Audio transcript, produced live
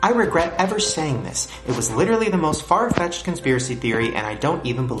I regret ever saying this. It was literally the most far-fetched conspiracy theory, and I don't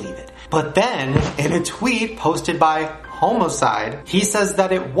even believe it. But then, in a tweet posted by Homicide, he says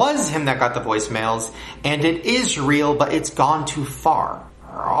that it was him that got the voicemails, and it is real, but it's gone too far.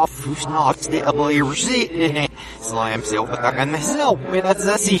 Abs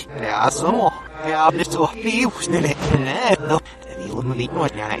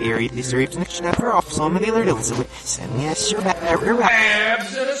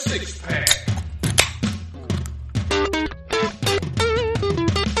and a six-pack.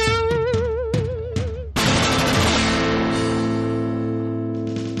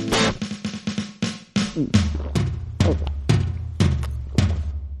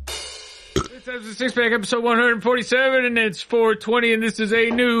 This is Six Pack episode 147, and it's 420, and this is a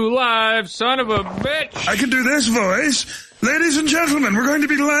new live son of a bitch. I can do this voice. Ladies and gentlemen, we're going to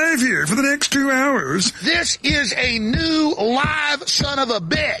be live here for the next 2 hours. This is a new live son of a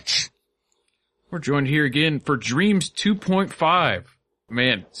bitch. We're joined here again for Dreams 2.5.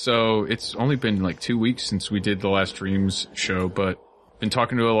 Man, so it's only been like 2 weeks since we did the last Dreams show, but been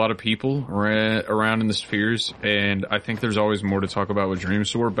talking to a lot of people around in the spheres, and I think there's always more to talk about with Dreams,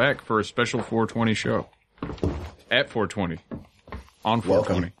 so we're back for a special 420 show. At 420. On 420.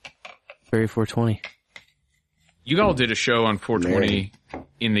 Welcome. Very 420. You all did a show on 420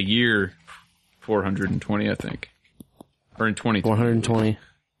 in the year 420, I think. Or in 2020. 420.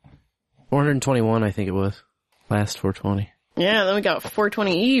 421, I think it was. Last 420. Yeah, then we got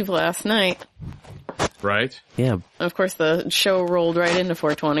 420 Eve last night. Right? Yeah. And of course, the show rolled right into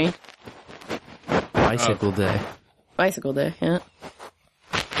 420. Bicycle Day. Bicycle Day, yeah.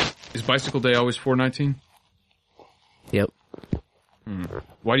 Is Bicycle Day always 419? Yep.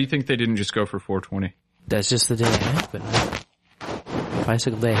 Why do you think they didn't just go for 420? That's just the day it happened.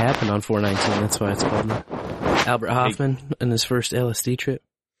 Bicycle Day happened on 419, that's why it's called that. Albert Hoffman and his first LSD trip.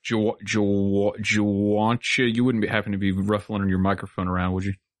 Jawantcha, you wouldn't happen to be ruffling your microphone around, would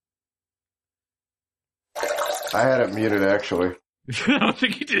you? I had it muted, actually. I don't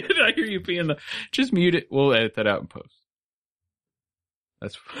think you did. I hear you being just mute it. We'll edit that out in post.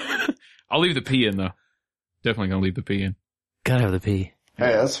 That's. I'll leave the P in though. Definitely gonna leave the P in. Gotta have the P.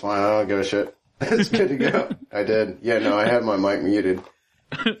 Hey, that's fine. I don't give a shit. It's good to go. I did. Yeah, no, I had my mic muted.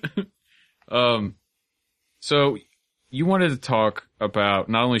 So you wanted to talk about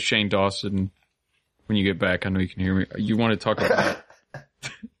not only Shane Dawson when you get back. I know you can hear me. You want to talk about.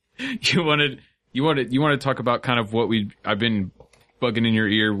 You want to talk about kind of what I've been bugging in your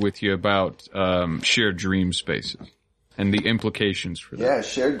ear with you about shared dream spaces and the implications for that. Yeah,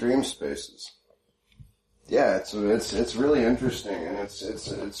 shared dream spaces. Yeah, it's really interesting, and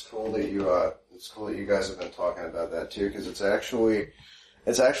it's cool that you guys have been talking about that too, because it's actually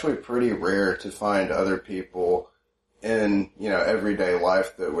pretty rare to find other people in everyday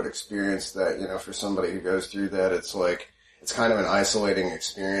life that would experience that. For somebody who goes through that, it's kind of an isolating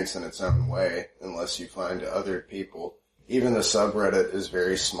experience in its own way, unless you find other people. Even the subreddit is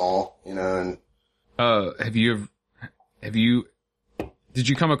very small, and did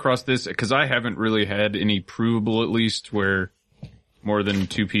you come across this? Because I haven't really had any provable, at least, where more than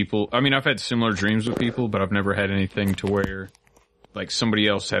two people. I mean, I've had similar dreams with people, but I've never had anything to where, like, somebody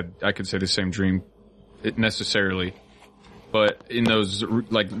else I could say the same dream, necessarily. But in those,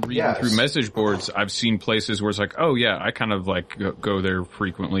 like, reading through message boards, I've seen places where it's like, oh yeah, I kind of like go there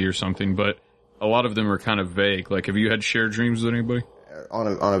frequently or something, but a lot of them are kind of vague. Like, have you had shared dreams with anybody? On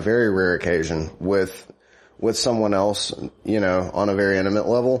a very rare occasion with someone else, on a very intimate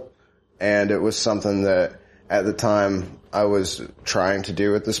level. And it was something that at the time I was trying to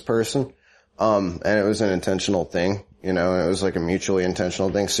do with this person. And it was an intentional thing, and it was like a mutually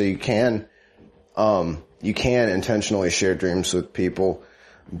intentional thing. So you can intentionally share dreams with people,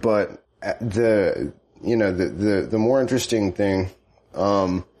 but the more interesting thing,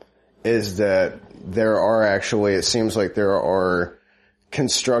 is that it seems like there are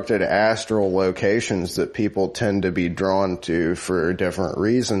constructed astral locations that people tend to be drawn to for different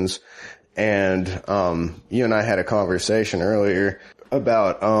reasons. And, you and I had a conversation earlier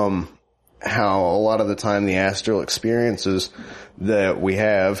about, how a lot of the time the astral experiences that we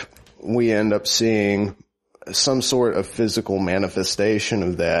end up seeing some sort of physical manifestation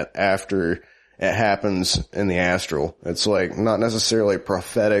of that after it happens in the astral. It's like not necessarily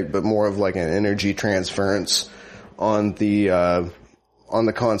prophetic, but more of like an energy transference on the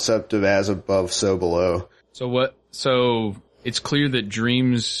concept of as above, so below. So it's clear that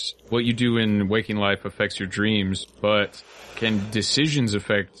dreams, what you do in waking life affects your dreams, but can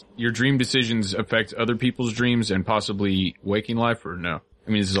your dream decisions affect other people's dreams and possibly waking life, or no?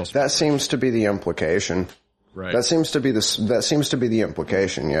 I mean, this is also... That seems to be the implication. Right. That seems to be the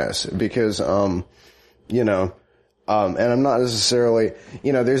implication, yes. Because, you know, and I'm not necessarily,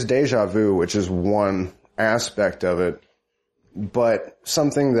 you know, there's deja vu, which is one aspect of it. But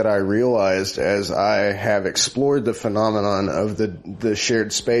something that I realized as I have explored the phenomenon of the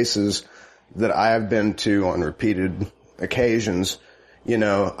shared spaces that I have been to on repeated occasions, you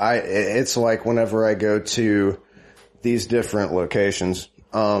know, it's like whenever I go to these different locations,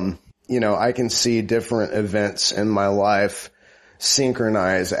 you know, I can see different events in my life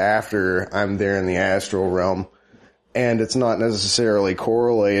synchronize after I'm there in the astral realm. And it's not necessarily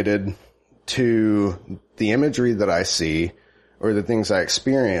correlated to the imagery that I see or the things I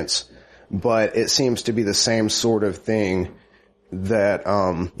experience, but it seems to be the same sort of thing that,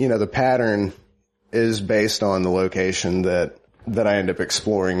 you know, the pattern is based on the location that I end up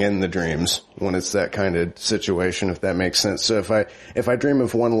exploring in the dreams when it's that kind of situation, if that makes sense. So if I dream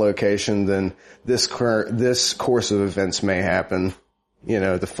of one location, then this course of events may happen, you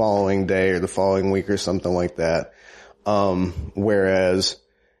know, the following day or the following week or something like that. Whereas,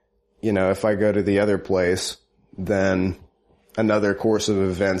 you know, if I go to the other place, then another course of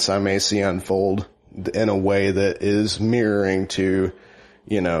events I may see unfold in a way that is mirroring to,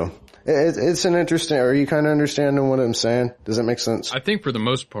 you know, it's an interesting, are you kind of understanding what I'm saying? Does that make sense? I think for the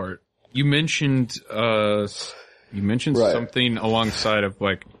most part, you mentioned Right. something alongside of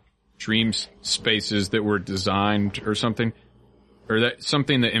like dream spaces that were designed or something, or that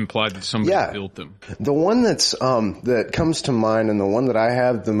something that implied that somebody built them. The one that's, that comes to mind and the one that I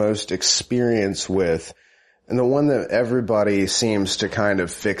have the most experience with and the one that everybody seems to kind of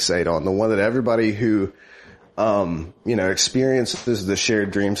fixate on, the one that everybody who, you know, experiences the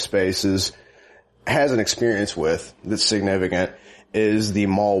shared dream spaces has an experience with that's significant is the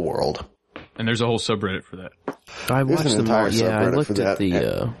mall world. And there's a whole subreddit for that. I watched the mall. Yeah, I looked at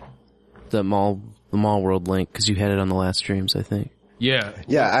the mall world link because you had it on the last streams, I think. Yeah.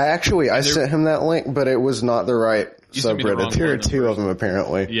 Yeah, I sent him that link, but it was not the right subreddit. There are one, two of them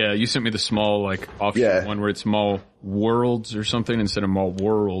apparently. Yeah, you sent me the small, like, offshoot one where it's Mall Worlds or something instead of Mall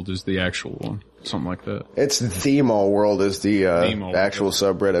World is the actual one. Something like that. It's the Mall World is the actual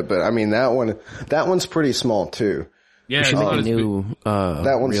subreddit, but I mean that one's pretty small too. Yeah, we should make a new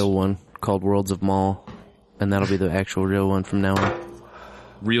real one called Worlds of Mall, and that'll be the actual real one from now on.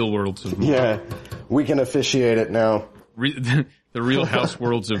 Real Worlds of Mall. Yeah, we can officiate it now. The Real House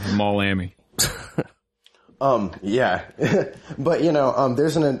Worlds of Mall-Amy. Yeah. But, you know,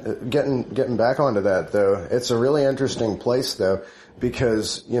 there's getting back onto that though, it's a really interesting place though,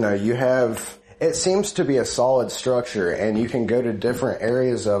 because, you know, it seems to be a solid structure and you can go to different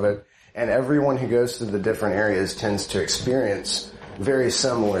areas of it and everyone who goes to the different areas tends to experience very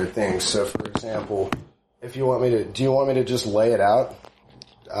similar things. So for example, do you want me to just lay it out?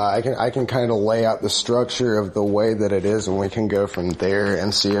 I can kind of lay out the structure of the way that it is and we can go from there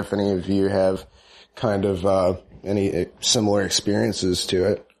and see if any of you have kind of, any similar experiences to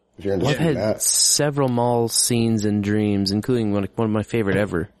it. If you're interested in that. I've had several mall scenes and dreams, including one of my favorite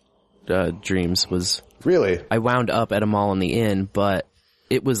ever, dreams was. Really? I wound up at a mall in the inn, but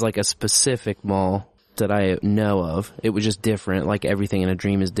it was like a specific mall that I know of. It was just different, like everything in a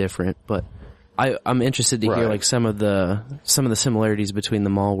dream is different, but I'm interested to hear like some of the similarities between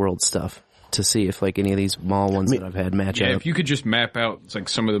the mall world stuff to see if like any of these mall ones that I've had match up. Yeah, if you could just map out like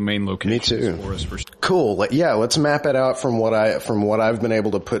some of the main locations for us. Cool. Yeah, let's map it out from what I've been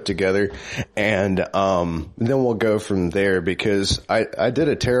able to put together, and then we'll go from there because I did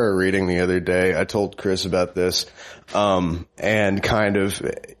a tarot reading the other day. I told Chris about this, and kind of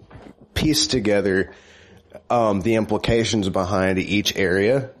pieced together the implications behind each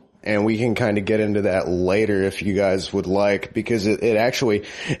area. And we can kind of get into that later if you guys would like, because it actually,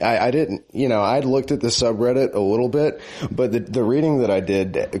 I didn't, you know, I'd looked at the subreddit a little bit, but the reading that I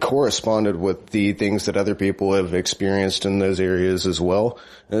did corresponded with the things that other people have experienced in those areas as well.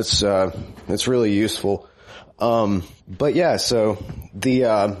 It's really useful. But yeah, so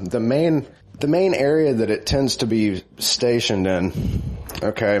the main area that it tends to be stationed in,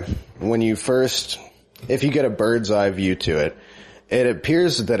 okay, if you get a bird's eye view to it, it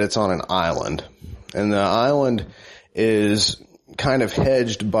appears that it's on an island, and the island is kind of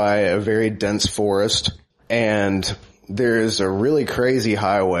hedged by a very dense forest, and there's a really crazy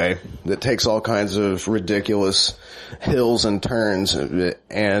highway that takes all kinds of ridiculous hills and turns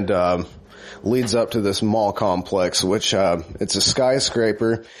and leads up to this mall complex, which it's a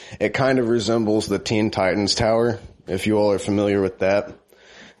skyscraper. It kind of resembles the Teen Titans Tower, if you all are familiar with that.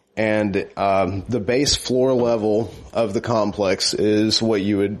 And the base floor level of the complex is what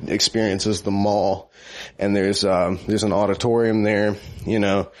you would experience as the mall. And there's an auditorium there, you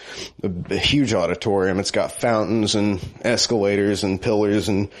know, a huge auditorium. It's got fountains and escalators and pillars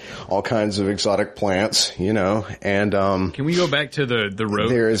and all kinds of exotic plants, you know. And can we go back to the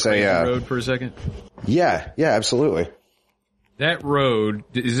road? There is a road for a second. Yeah, absolutely. That road,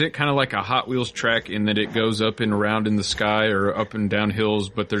 is it kind of like a Hot Wheels track in that it goes up and around in the sky or up and down hills,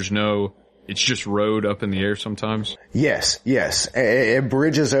 but it's just road up in the air sometimes? Yes. It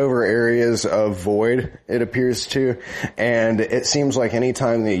bridges over areas of void, it appears to, and it seems like any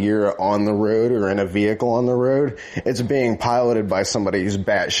time that you're on the road or in a vehicle on the road, it's being piloted by somebody who's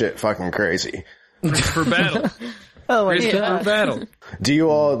batshit fucking crazy. For battle. Oh my God. For battle. Do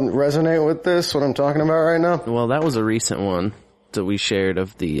you all resonate with this, what I'm talking about right now? Well, that was a recent one that we shared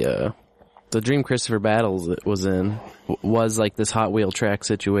of the Dream Christopher Battles that was in was like this Hot Wheel track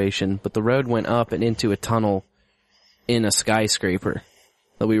situation, but the road went up and into a tunnel in a skyscraper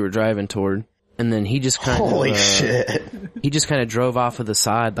that we were driving toward. And then he just kind of, holy shit. He just kind of drove off of the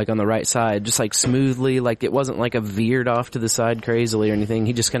side, like on the right side, just like smoothly, like it wasn't like a veered off to the side crazily or anything.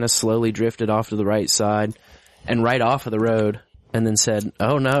 He just kind of slowly drifted off to the right side and right off of the road and then said,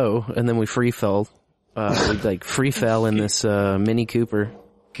 oh no. And then we free fell in this, Mini Cooper.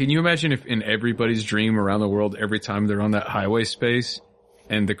 Can you imagine if in everybody's dream around the world, every time they're on that highway space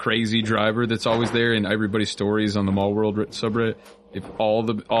and the crazy driver that's always there in everybody's stories on the Mall World subreddit, if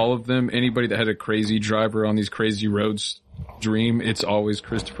all of them, anybody that had a crazy driver on these crazy roads dream, it's always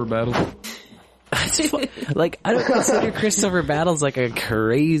Christopher Battles? Like, I don't consider Christopher Battles like a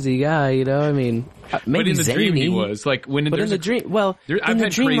crazy guy, you know? I mean, maybe but in the zany. dream he was. Like, when but in the dream, well, I've in the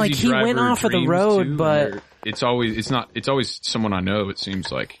had dream, crazy like, he went driver off of the dreams, road, too, but where it's always someone I know, it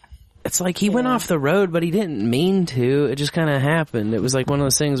seems like. it's like he went off the road, but he didn't mean to. It just kind of happened. It was like one of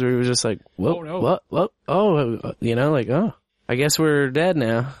those things where he was just like, whoa, Oh, no. what, oh, you know, like, oh, I guess we're dead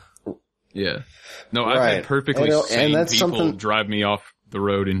now. Yeah. No, I've Right. had perfectly And sane that's people something- drive me off the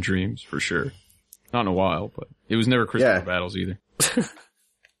road in dreams, for sure. Not in a while, but it was never Christopher Yeah. Battles either.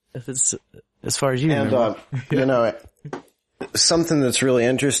 If it's, as far as you And, know. you know, something that's really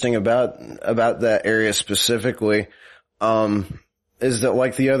interesting about that area specifically, is that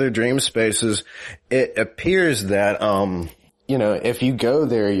like the other dream spaces, it appears that, you know, if you go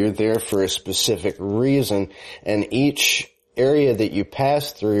there, you're there for a specific reason, and each area that you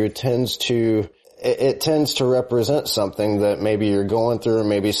pass through tends to represent something that maybe you're going through, or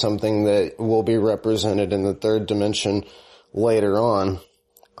maybe something that will be represented in the third dimension later on.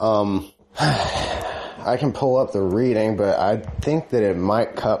 I can pull up the reading, but I think that it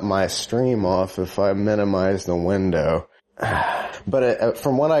might cut my stream off if I minimize the window. But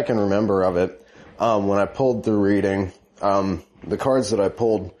from what I can remember of it, when I pulled the reading, the cards that I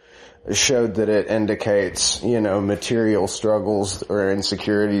pulled showed that it indicates, you know, material struggles or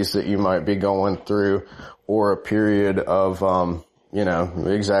insecurities that you might be going through, or a period of, you know,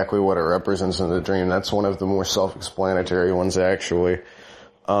 exactly what it represents in the dream. That's one of the more self-explanatory ones, actually.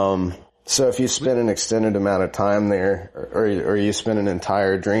 So if you spend an extended amount of time there, or you spend an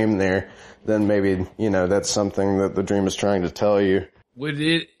entire dream there, then maybe, you know, that's something that the dream is trying to tell you. Would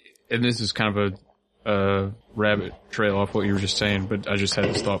it, and this is kind of a rabbit trail off what you were just saying, but I just had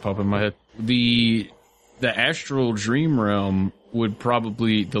this thought pop in my head. The astral dream realm would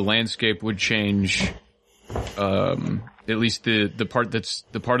probably, the landscape would change, at least the part of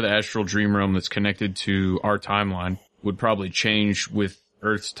the astral dream realm that's connected to our timeline would probably change with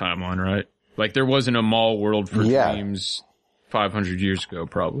Earth's timeline, right? Like there wasn't a Mall World for dreams 500 years ago,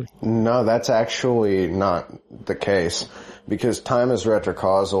 probably. No, that's actually not the case, because time is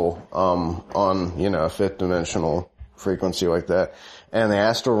retrocausal, on, you know, a fifth dimensional frequency like that. And the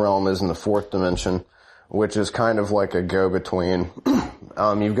astral realm is in the fourth dimension, which is kind of like a go-between.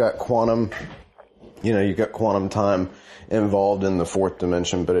 You've got quantum time involved in the fourth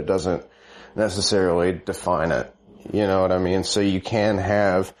dimension, but it doesn't necessarily define it. You know what I mean? So you can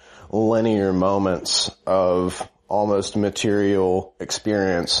have linear moments of almost material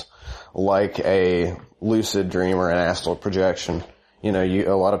experience, like a lucid dream or an astral projection. You know,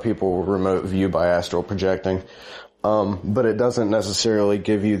 a lot of people remote view by astral projecting. But it doesn't necessarily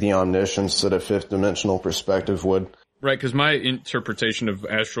give you the omniscience that a fifth dimensional perspective would. Right, because my interpretation of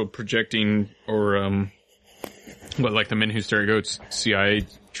astral projecting, or what like the Men Who Stare at Goats CIA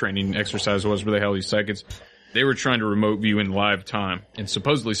training exercise was, where they held these psychics, they were trying to remote view in live time, and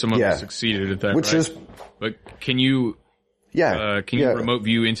supposedly some of them succeeded at that. Which right? is, but can you remote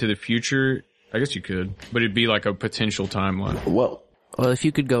view into the future? I guess you could, but it'd be like a potential timeline. Well, Well, if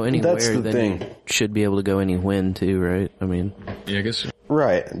you could go anywhere, That's the then thing. you should be able to go when too, right? I mean, Yeah, I guess.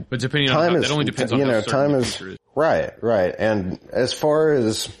 Right. But depending Time on how, is, that only depends on you how know, certain time the is, future is. right. And as far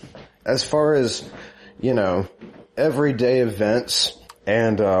as, you know, everyday events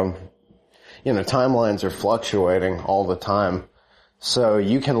and, you know, timelines are fluctuating all the time. So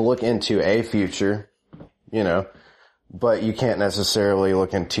you can look into a future, you know, but you can't necessarily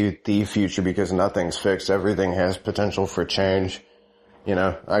look into the future because nothing's fixed. Everything has potential for change. You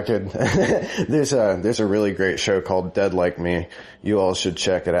know, I could, there's a really great show called Dead Like Me. You all should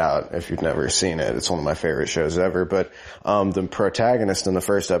check it out if you've never seen it. It's one of my favorite shows ever. But, the protagonist in the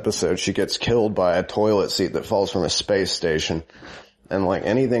first episode, she gets killed by a toilet seat that falls from a space station. And like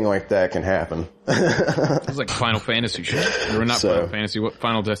anything like that can happen. It's like Final Fantasy shit. Or not So, Final Fantasy, what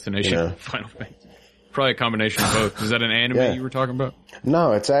Final Destination? yeah. Final Fantasy. Probably a combination of both. Is that an anime Yeah. you were talking about?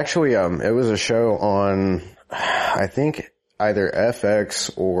 No, it's actually, it was a show on, I think either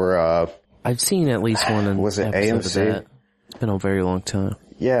FX or, I've seen at least one. Was it episode of AMC? that. It's been a very long time.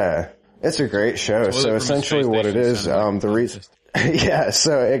 yeah, it's a great show. Toilet So from a essentially space what it station is, sounds like the reason, yeah,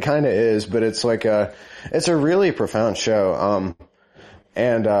 so it kind of is, but it's like it's a really profound show.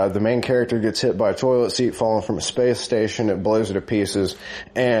 And the main character gets hit by a toilet seat falling from a space station. It blows her to pieces.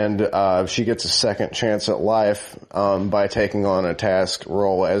 And she gets a second chance at life by taking on a task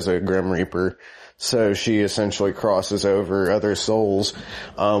role as a Grim Reaper. So she essentially crosses over other souls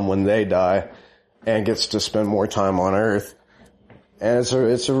when they die and gets to spend more time on Earth. And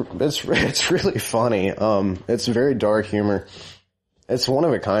it's really funny. It's very dark humor. It's one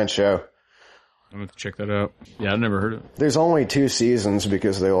of a kind show. I'm going to check that out. Yeah, I've never heard of it. There's only 2 seasons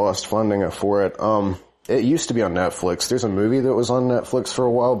because they lost funding for it. It used to be on Netflix. There's a movie that was on Netflix for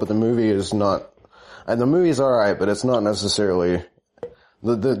a while, but the movie is not, and the movie's alright, but it's not necessarily,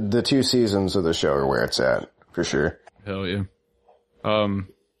 the 2 seasons of the show are where it's at, for sure. Hell yeah. Alright,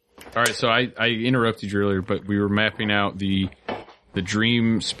 so I interrupted you earlier, but we were mapping out the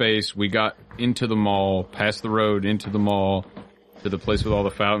dream space. We got into the mall, past the road, into the mall, to the place with all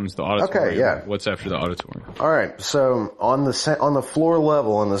the fountains, the auditorium. Okay, yeah. What's after the auditorium? Alright, so on the floor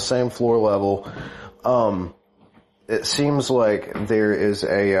level, on the same floor level, it seems like there is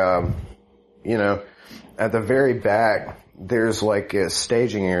a, you know, at the very back, there's like a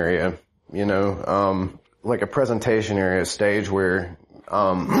staging area, you know, like a presentation area, stage where,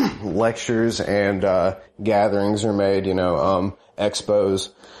 lectures and, gatherings are made, you know, expos.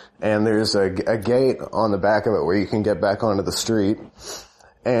 And there's a gate on the back of it where you can get back onto the street.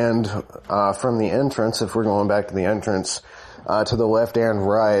 And, from the entrance, if we're going back to the entrance, to the left and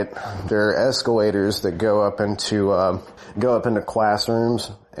right, there are escalators that go up into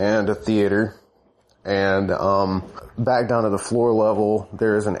classrooms and a theater. And, back down to the floor level,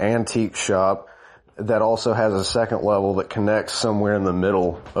 there is an antique shop that also has a second level that connects somewhere in the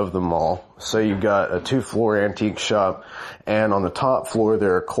middle of the mall. So you've got a 2-floor antique shop, and on the top floor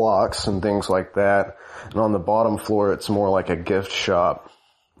there are clocks and things like that. And on the bottom floor it's more like a gift shop.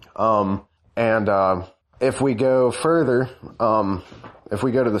 If we go further, if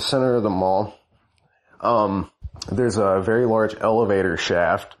we go to the center of the mall, there's a very large elevator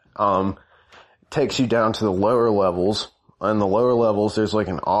shaft, takes you down to the lower levels. On the lower levels, there's like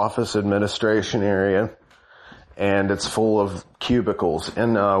an office administration area, and it's full of cubicles.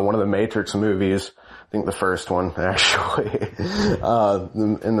 In one of the Matrix movies, I think the first one, actually,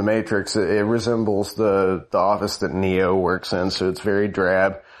 in the Matrix, it resembles the office that Neo works in, so it's very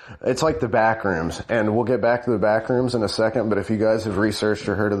drab. It's like the back rooms, and we'll get back to the back rooms in a second, but if you guys have researched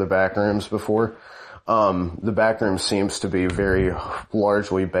or heard of the back rooms before, the back room seems to be very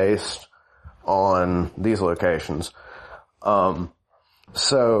largely based on these locations.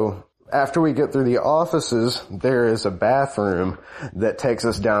 So after we get through the offices, there is a bathroom that takes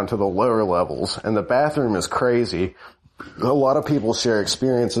us down to the lower levels, and the bathroom is crazy. A lot of people share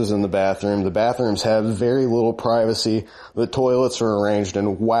experiences in the bathroom. The bathrooms have very little privacy. The toilets are arranged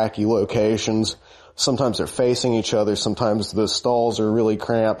in wacky locations. Sometimes they're facing each other. Sometimes the stalls are really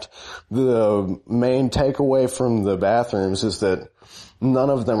cramped. The main takeaway from the bathrooms is that none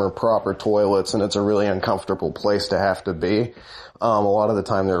of them are proper toilets, and it's a really uncomfortable place to have to be. A lot of the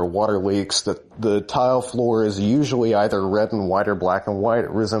time there are water leaks. The tile floor is usually either red and white or black and white. It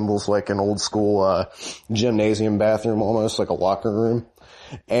resembles like an old school, gymnasium bathroom, almost like a locker room.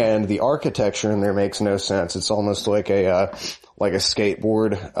 And the architecture in there makes no sense. It's almost like a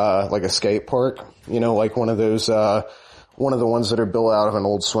skateboard, like a skate park. You know, like one of those, one of the ones that are built out of an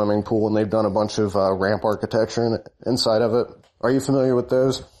old swimming pool, and they've done a bunch of, ramp architecture inside of it. Are you familiar with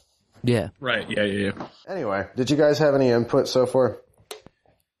those? Yeah. Right, yeah. Anyway, did you guys have any input so far?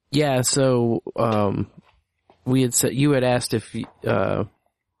 Yeah, so, we had said, you had asked if,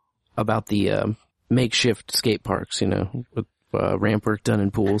 about the, makeshift skate parks, with, ramp work done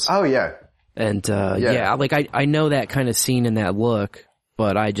in pools. Oh yeah. And, like I know that kind of scene and that look,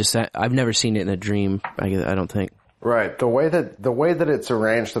 but I've never seen it in a dream, I don't think. Right. The way that it's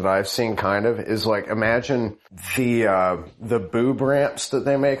arranged that I've seen kind of is like, imagine the boob ramps that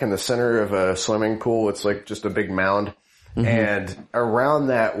they make in the center of a swimming pool. It's like just a big mound. Mm-hmm. And around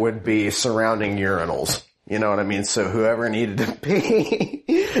that would be surrounding urinals. You know what I mean? So whoever needed to pee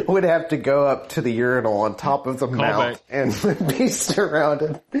would have to go up to the urinal on top of the mount and would be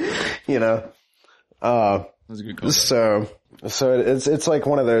surrounded, That's a good callback. So it's like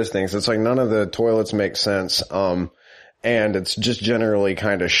one of those things. It's like none of the toilets make sense. And it's just generally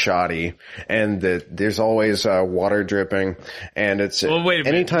kind of shoddy, and there's always water dripping, and it's wait a minute.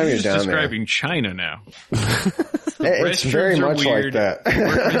 Anytime you're down describing China now. It's very much weird, like that.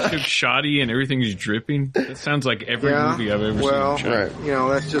 Workmanship shoddy and everything's dripping. That sounds like every movie I've ever seen in China. Right.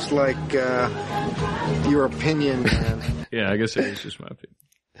 That's just like your opinion, man. Yeah, I guess it is just my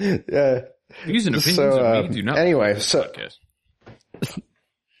opinion. Yeah. Using opinions of me do not. Anyway, podcast.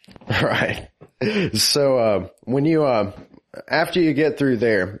 Right. So, when you, after you get through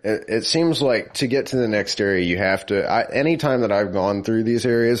there, it seems like to get to the next area, you have to, any time that I've gone through these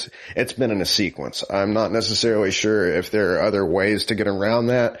areas, it's been in a sequence. I'm not necessarily sure if there are other ways to get around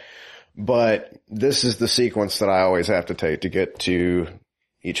that, but this is the sequence that I always have to take to get to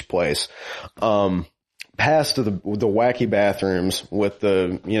each place. Past the wacky bathrooms with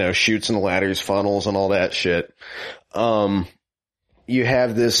the, chutes and ladders, funnels and all that shit. You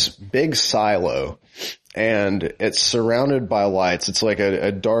have this big silo, and it's surrounded by lights. It's like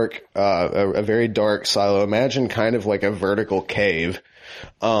a dark, a very dark silo. Imagine kind of like a vertical cave,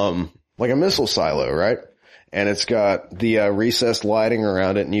 like a missile silo, right? And it's got the recessed lighting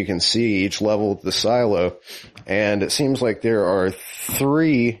around it, and you can see each level of the silo. And it seems like there are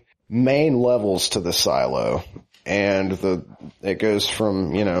 3 main levels to the silo, and it goes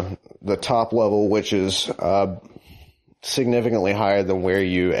from the top level, which is significantly higher than where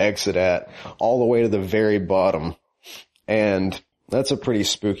you exit at, all the way to the very bottom. And that's a pretty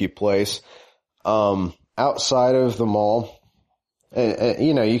spooky place. Outside of the mall,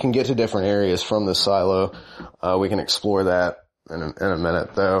 you can get to different areas from the silo. We can explore that in a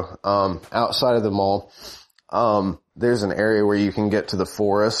minute though. Outside of the mall, there's an area where you can get to the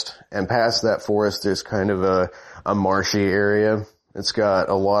forest, and past that forest there's kind of a marshy area. It's got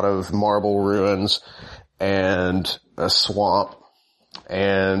a lot of marble ruins and a swamp,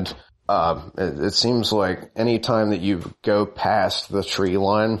 and it seems like any time that you go past the tree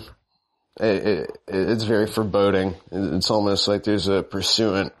line, it's very foreboding. It's almost like there's a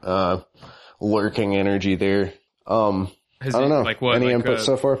pursuant lurking energy there. I don't know. Like what? Any input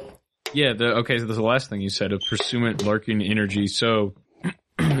so far? Yeah. So the last thing you said, a pursuant lurking energy. So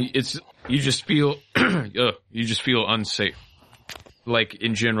you just feel unsafe. Like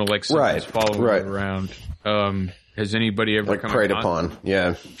in general, like someone's following you around. Has anybody ever come preyed upon?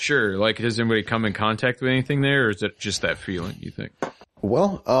 Yeah. Sure. Like, has anybody come in contact with anything there, or is it just that feeling, you think?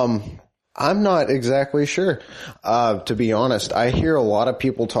 Well, I'm not exactly sure. To be honest, I hear a lot of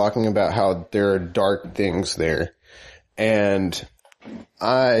people talking about how there are dark things there. And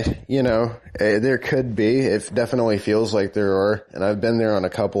there could be. It definitely feels like there are. And I've been there on a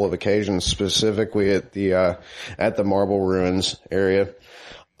couple of occasions, specifically at the Marble Ruins area.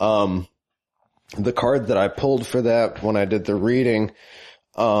 The card that I pulled for that when I did the reading,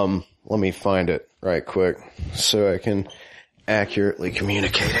 let me find it right quick so I can accurately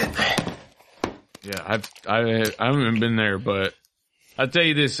communicate it. Yeah, I haven't been there, but I'll tell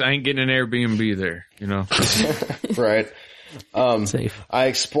you this, I ain't getting an Airbnb there, Right. Safe. I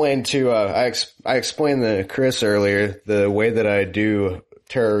explained I explained to Chris earlier the way that I do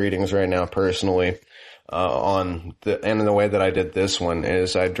tarot readings right now personally. And the way that I did this one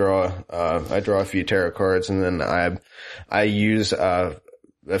is I draw a few tarot cards, and then I use, a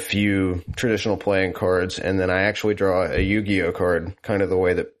few traditional playing cards, and then I actually draw a Yu-Gi-Oh card, kind of the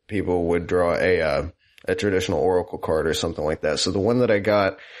way that people would draw a traditional Oracle card or something like that. So the one that I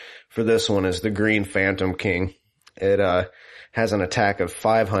got for this one is the Green Phantom King. It, has an attack of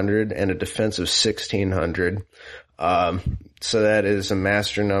 500 and a defense of 1600. So that is a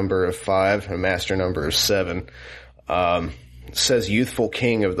master number of 5, a master number of 7. Says youthful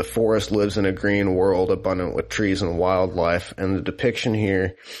king of the forest lives in a green world abundant with trees and wildlife. And the depiction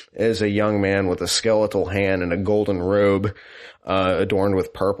here is a young man with a skeletal hand and a golden robe, adorned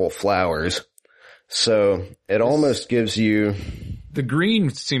with purple flowers. So it almost gives you... The green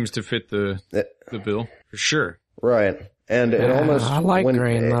seems to fit the bill, for sure. Right. And it almost... I like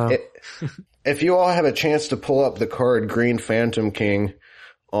green, though. if you all have a chance to pull up the card Green Phantom King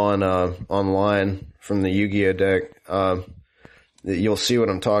on online from the Yu-Gi-Oh deck, you'll see what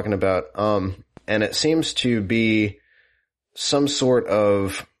I'm talking about. And it seems to be some sort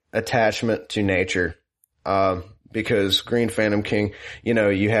of attachment to nature. Because Green Phantom King,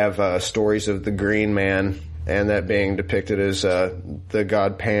 you have stories of the Green Man, and that being depicted as the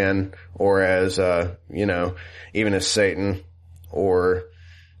god Pan, or as even as Satan, or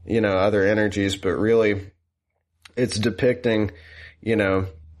other energies, but really it's depicting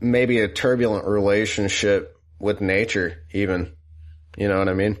maybe a turbulent relationship with nature, even. You know what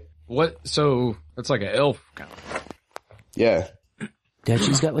I mean? So it's like an elf kind of. Yeah. Yeah,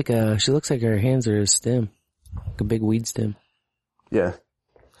 she's got she looks like her hands are a stem. Like a big weed stem. Yeah.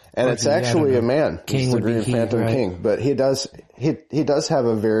 And it's actually a man. He's the Green Phantom King. But he does have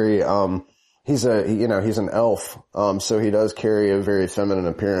a very, he's an elf. So he does carry a very feminine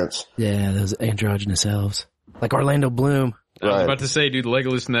appearance. Yeah, those androgynous elves. Like Orlando Bloom. I was about to say, dude,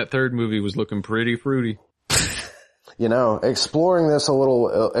 Legolas in that third movie was looking pretty fruity. Exploring this a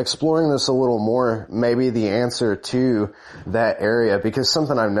little more, maybe the answer to that area, because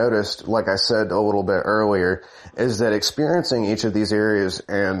something I've noticed, like I said a little bit earlier, is that experiencing each of these areas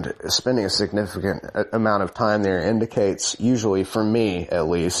and spending a significant amount of time there indicates, usually for me at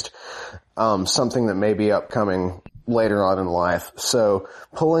least, something that may be upcoming later on in life. So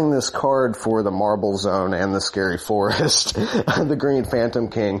pulling this card for the Marble Zone and the Scary Forest, the Green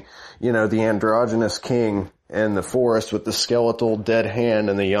Phantom King, the androgynous king in the forest with the skeletal dead hand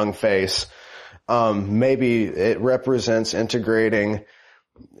and the young face, maybe it represents integrating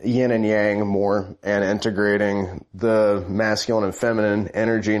yin and yang more, and integrating the masculine and feminine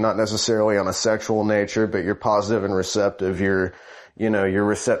energy, not necessarily on a sexual nature, but your positive and receptive, your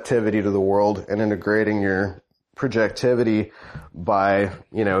receptivity to the world, and integrating your projectivity by,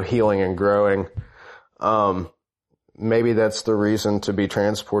 healing and growing. Maybe that's the reason to be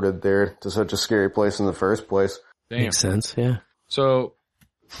transported there to such a scary place in the first place. Damn. Makes sense, yeah. So,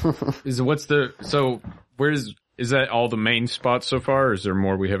 is that all the main spots so far, or is there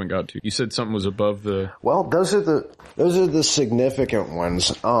more we haven't got to? You said something was above the... Well, those are the significant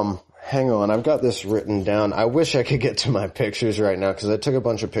ones. Hang on, I've got this written down. I wish I could get to my pictures right now, because I took a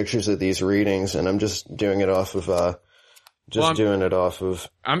bunch of pictures of these readings, and I'm just doing it off of,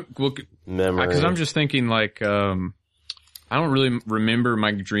 memory. Because I'm just thinking, I don't really remember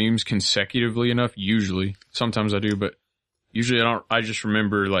my dreams consecutively enough, usually. Sometimes I do, but usually I just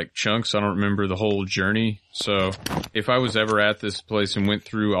remember, chunks. I don't remember the whole journey. So if I was ever at this place and went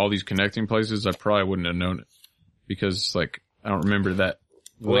through all these connecting places, I probably wouldn't have known it. Because, I don't remember that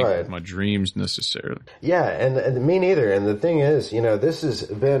link with my dreams necessarily. Yeah, and me neither. And the thing is,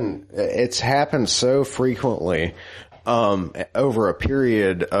 it's happened so frequently, over a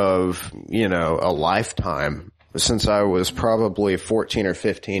period of, a lifetime, since I was probably 14 or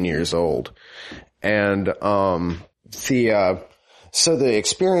 15 years old. And, so the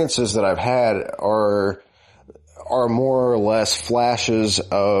experiences that I've had are more or less flashes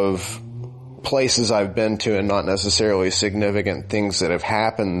of places I've been to, and not necessarily significant things that have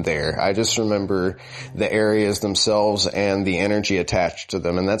happened there. I just remember the areas themselves and the energy attached to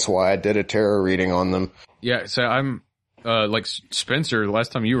them, and that's why I did a tarot reading on them. Yeah, so I'm, Spencer, the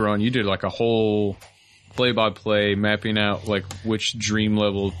last time you were on, you did a whole play-by-play mapping out which dream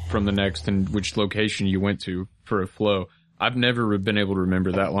level from the next and which location you went to for a flow. I've never been able to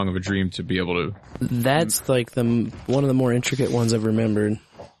remember that long of a dream to be able to. That's one of the more intricate ones I've remembered.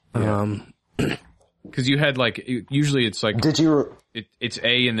 Yeah. Cause you had usually it's did you, it's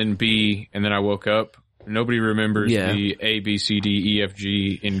A and then B and then I woke up. Nobody remembers the A, B, C, D, E, F,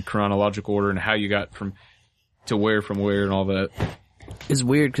 G in chronological order and how you got from where and all that. It's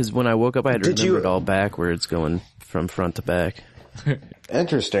weird because when I woke up, I had remembered it all backwards, going from front to back.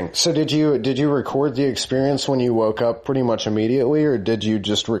 Interesting. So did you record the experience when you woke up pretty much immediately, or did you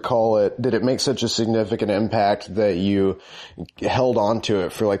just recall it? Did it make such a significant impact that you held on to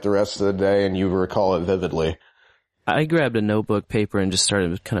it for the rest of the day and you recall it vividly? I grabbed a notebook, paper, and just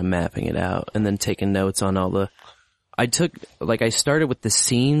started kind of mapping it out, and then taking notes on all I started with the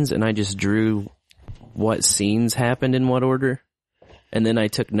scenes, and I just drew what scenes happened in what order. And then I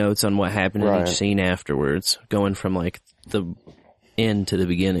took notes on what happened in each scene afterwards, going from the end to the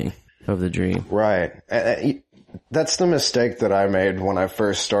beginning of the dream. Right. That's the mistake that I made when I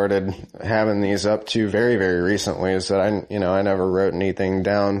first started having these up to very, very recently, is that I never wrote anything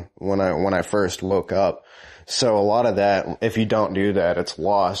down when I first woke up. So a lot of that, if you don't do that, it's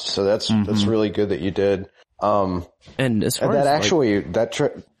lost. So that's really good that you did. And as far as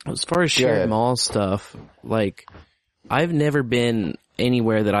as far as shared mall stuff, I've never been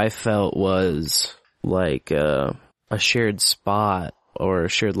anywhere that I felt was like a shared spot or a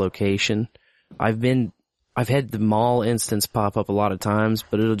shared location. I've had the mall instance pop up a lot of times,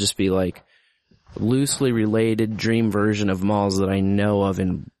 but it'll just be like loosely related dream version of malls that I know of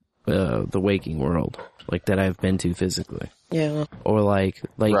in the waking world, like that I've been to physically. Yeah. Or like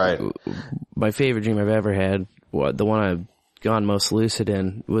Right. my favorite dream I've ever had, the one I've gone most lucid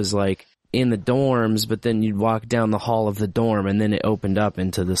in, was like in the dorms, but then you'd walk down the hall of the dorm and then it opened up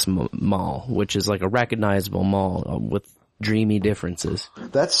into this mall, which is like a recognizable mall with dreamy differences.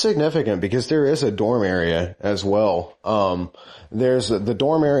 That's significant because there is a dorm area as well. The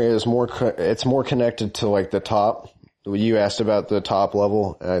dorm area is it's more connected to like the top. You asked about the top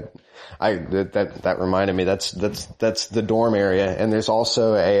level. That reminded me. That's the dorm area. And there's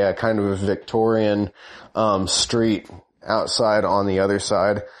also a kind of a Victorian, street outside on the other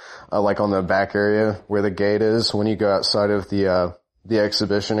side, like on the back area where the gate is when you go outside of the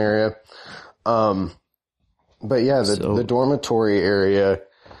exhibition area. But yeah, the dormitory area.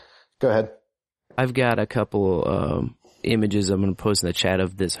 Go ahead. I've got a couple images I'm going to post in the chat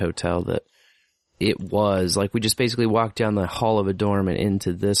of this hotel that it was like we just basically walked down the hall of a dorm and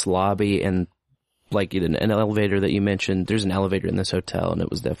into this lobby, and like an elevator that you mentioned. There's an elevator in this hotel, and it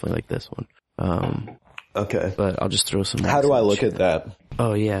was definitely like this one. Okay, but I'll just throw some. How do I look at that?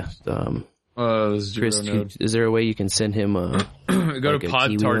 Oh yeah. Chris, is there a way you can send him go like to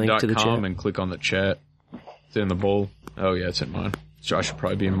podtard.com and click on the chat. It's in the bowl. Oh yeah, it's in mine. So I should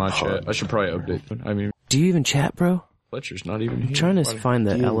probably be in my chat. I should probably update it. I mean, do you even chat, bro? Fletcher's not even here. I'm trying to find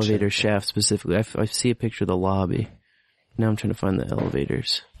the elevator shaft specifically. I see a picture of the lobby. Now I'm trying to find the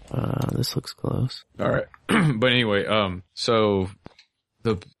elevators. This looks close. All right. But anyway, so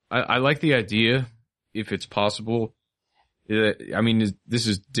I like the idea, if it's possible. I mean, this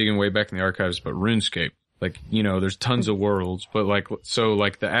is digging way back in the archives, but RuneScape, like, you know, there's tons of worlds, but like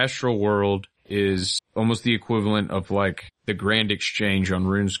the astral world is almost the equivalent of like the Grand Exchange on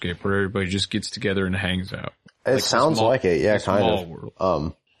RuneScape, where everybody just gets together and hangs out. It sounds like it, yeah, kind of.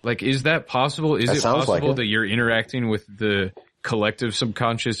 World. Like, is that possible? Is it possible that you're interacting with the collective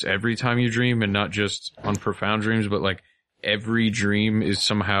subconscious every time you dream, and not just on profound dreams, but like every dream is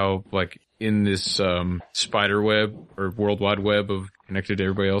somehow like in this spider web or World Wide Web of connected to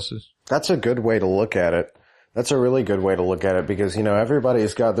everybody else's? That's a good way to look at it. That's a really good way to look at it because, you know,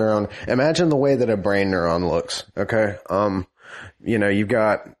 everybody's got their own. Imagine the way that a brain neuron looks, okay? You know, you've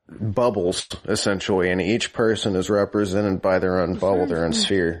got bubbles, essentially, and each person is represented by their own bubble, their own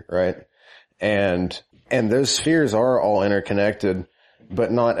sphere, right? And those spheres are all interconnected,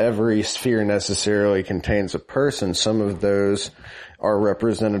 but not every sphere necessarily contains a person. Some of those are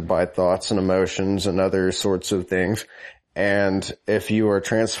represented by thoughts and emotions and other sorts of things. And if you are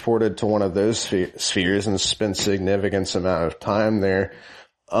transported to one of those spheres and spend significant amount of time there,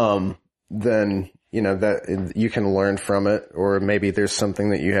 then, you know, that you can learn from it, or maybe there's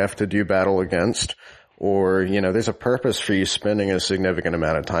something that you have to do battle against, or, you know, there's a purpose for you spending a significant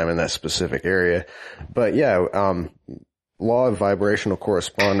amount of time in that specific area. But yeah, law of vibrational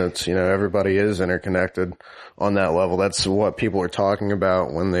correspondence, you know, everybody is interconnected on that level. That's what people are talking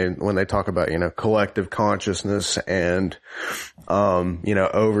about when they talk about, you know, collective consciousness and, you know,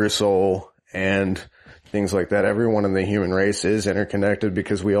 oversoul and things like that. Everyone in the human race is interconnected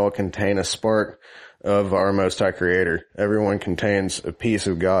because we all contain a spark of our Most High Creator. Everyone contains a piece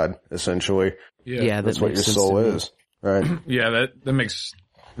of God, essentially. Yeah, that's what your soul is, right? Yeah, that makes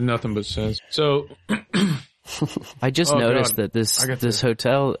nothing but sense. So, I just noticed that this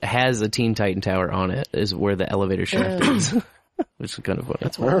hotel has a Teen Titan Tower on it, is where the elevator shaft is. Which is kind of funny.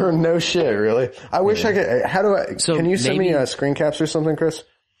 That's no shit, really. I wish I could. How do I? So can you send me screen caps or something, Chris?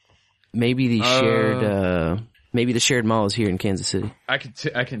 Maybe the shared mall is here in Kansas City. I can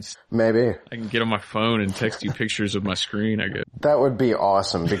maybe I can get on my phone and text you pictures of my screen. I guess that would be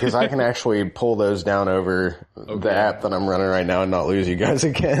awesome because I can actually pull those down over the app that I'm running right now and not lose you guys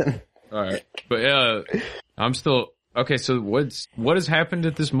again. All right, but I'm still okay. So what has happened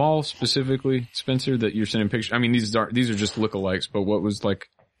at this mall specifically, Spencer? That you're sending pictures? I mean, these are just lookalikes, but what was like?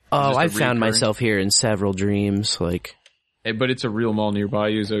 Oh, I found myself here in several dreams, like. But it's a real mall nearby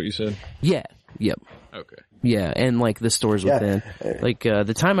you, is that what you said? Yeah. Yep. Okay. Yeah, and like the stores within. Like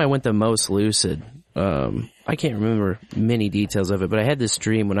the time I went the most lucid, I can't remember many details of it, but I had this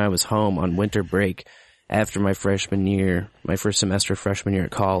dream when I was home on winter break after my freshman year, my first semester of freshman year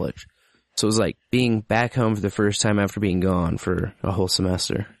at college. So it was like being back home for the first time after being gone for a whole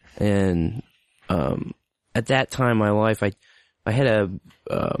semester. And at that time in my life, I had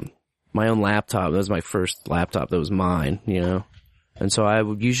my own laptop. That was my first laptop that was mine, you know. And so I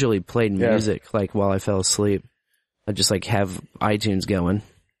would usually play music like while I fell asleep. I just like have iTunes going.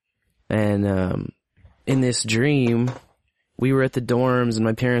 And in this dream, we were at the dorms and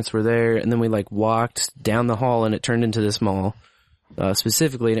my parents were there, and then we like walked down the hall and it turned into this mall,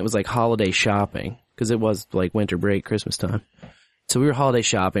 specifically, and it was like holiday shopping, because it was like winter break, Christmas time. So we were holiday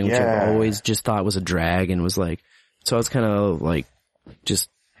shopping, which I always just thought was a drag, and was like, so I was kind of like just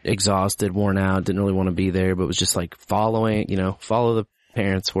exhausted, worn out, didn't really want to be there, but was just like follow the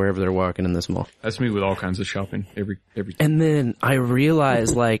parents wherever they're walking in this mall. That's me with all kinds of shopping every time. And then I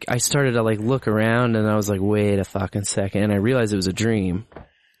realized, like, I started to like look around and I was like, wait a fucking second. And I realized it was a dream,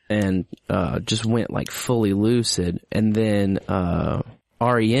 and just went like fully lucid. And then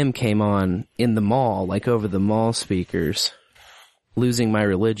REM came on in the mall, like over the mall speakers, Losing My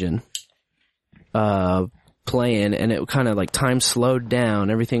Religion, playing, and it kind of like time slowed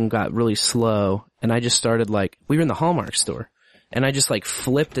down. Everything got really slow. And I just started like, we were in the Hallmark store. And I just like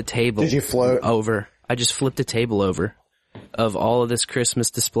flipped a table. Did you float over? I just flipped a table over of all of this Christmas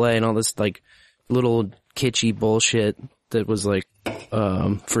display and all this like little kitschy bullshit that was like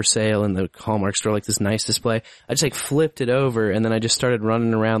for sale in the Hallmark store, like this nice display. I just like flipped it over, and then I just started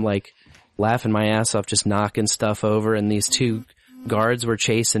running around like laughing my ass off, just knocking stuff over, and these two guards were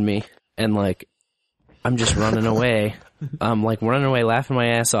chasing me, and like I'm just running away. I'm like running away, laughing my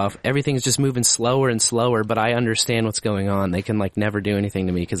ass off. Everything's just moving slower and slower, but I understand what's going on. They can like never do anything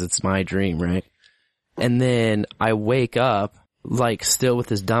to me because it's my dream, right? And then I wake up, like still with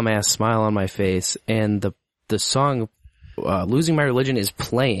this dumbass smile on my face, and the song Losing My Religion is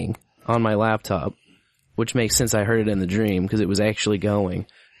playing on my laptop, which makes sense. I heard it in the dream because it was actually going.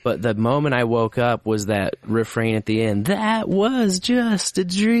 But the moment I woke up was that refrain at the end, that was just a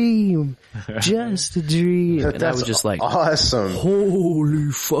dream. Just a dream. And I was just like, awesome.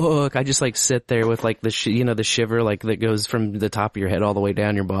 Holy fuck. I just like sit there with like the shiver like that goes from the top of your head all the way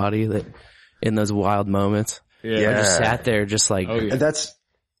down your body, that in those wild moments. Yeah. I just sat there just like, that's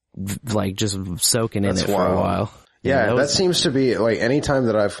like just soaking in it for a while. Yeah, that seems to be like anytime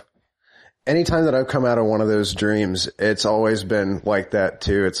that I've come out of one of those dreams, it's always been like that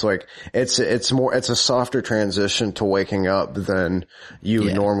too. It's like, it's a softer transition to waking up than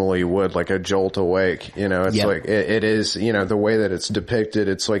you normally would, like a jolt awake, it's like, it is, the way that it's depicted,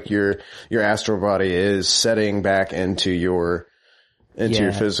 it's like your astral body is setting back into your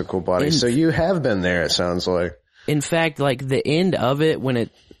physical body. So you have been there, it sounds like. In fact, like the end of it, when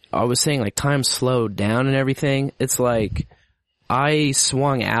I was saying like time slowed down and everything, it's like I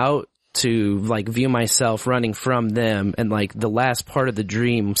swung out to like view myself running from them, and like the last part of the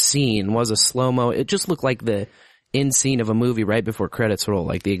dream scene was a slow-mo. It just looked like the end scene of a movie right before credits roll,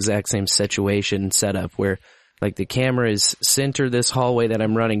 like the exact same situation setup where like the camera is centered this hallway that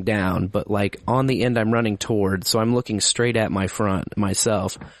I'm running down, but like on the end I'm running toward, so I'm looking straight at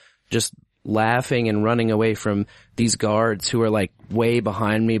myself, just laughing and running away from these guards who are like way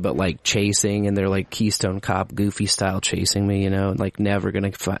behind me, but like chasing, and they're like Keystone Cop Goofy style chasing me, and like never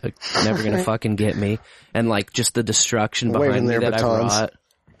gonna fucking get me, and like just the destruction behind me that I brought.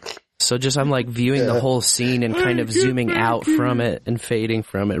 So just I'm like viewing the whole scene and kind of zooming out from it and fading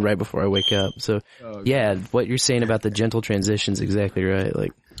from it right before I wake up. So yeah, what you're saying about the gentle transition is exactly right.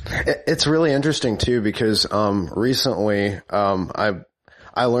 Like it's really interesting too, because recently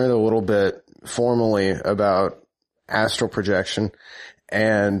I learned a little bit formally about astral projection,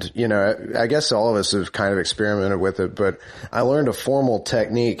 and, I guess all of us have kind of experimented with it, but I learned a formal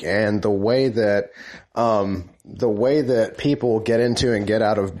technique, and the way that people get into and get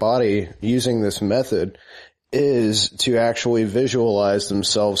out of body using this method is to actually visualize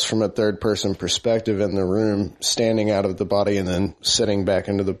themselves from a third person perspective in the room, standing out of the body and then sitting back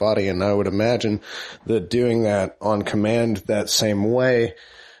into the body. And I would imagine that doing that on command that same way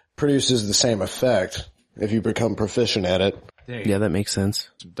produces the same effect if you become proficient at it. Dang. Yeah, that makes sense.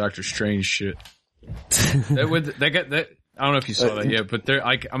 Some Doctor Strange shit. I don't know if you saw that yet, but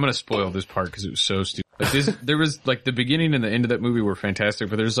I'm gonna spoil this part because it was so stupid. Like there was like the beginning and the end of that movie were fantastic,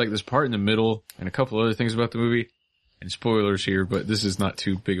 but there's like this part in the middle and a couple other things about the movie. And spoilers here, but this is not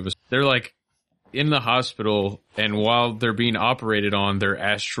too big of a. They're like in the hospital, and while they're being operated on, their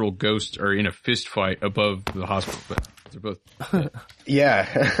astral ghosts are in a fist fight above the hospital bed. They're both. Yeah.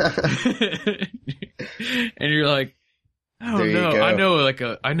 And you're like, I don't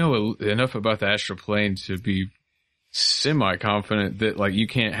know. I know enough about the astral plane to be semi-confident that like you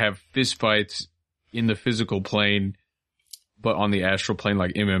can't have fist fights in the physical plane, but on the astral plane,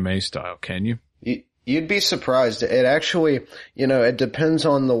 like MMA style, can you? You'd be surprised. It actually, it depends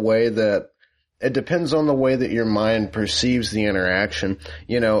on the way that your mind perceives the interaction.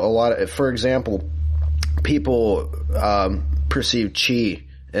 For example, people perceive chi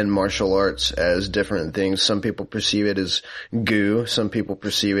in martial arts as different things. Some people perceive it as goo. Some people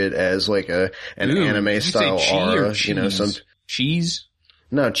perceive it as like an anime style aura. You know, some cheese.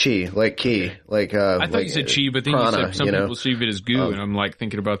 No, chi, like ki, like I thought like you said chi, but then prana, you said some you know? people perceive it as goo, and I'm like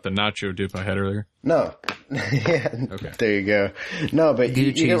thinking about the nacho dip I had earlier. No, yeah, okay, there you go. No, but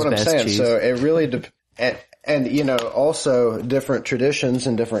you get what I'm saying. Cheese. So it really and you know, also different traditions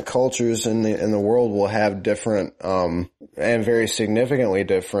and different cultures in the world will have different and very significantly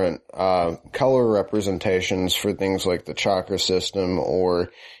different color representations for things like the chakra system, or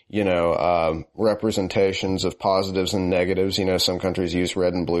you know, representations of positives and negatives. You know, some countries use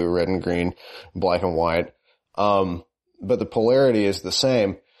red and blue, red and green, black and white. But the polarity is the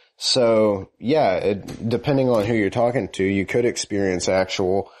same. So yeah, depending on who you're talking to, you could experience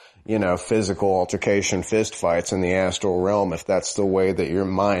actual, you know, physical altercation, fist fights in the astral realm if that's the way that your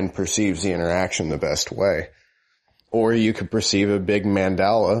mind perceives the interaction the best way. Or you could perceive a big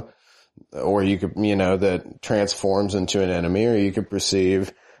mandala, or you could, you know, that transforms into an enemy, or you could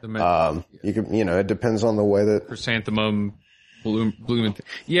perceive, you could, you know, it depends on the way that chrysanthemum bloom.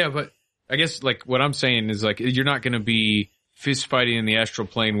 Yeah, but I guess like what I'm saying is like you're not going to be fist fighting in the astral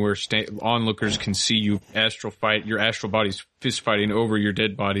plane where onlookers can see you astral fight, your astral body's fist fighting over your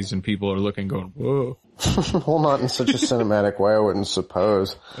dead bodies, and people are looking going, whoa. Well, not in such a cinematic way, I wouldn't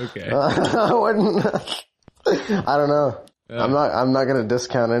suppose. Okay. I wouldn't, I don't know. I'm not gonna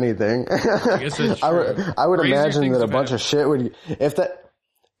discount anything. I guess that's true. I would Crazier imagine that a bunch of shit would,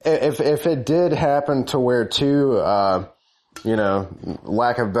 if it did happen to where two, you know,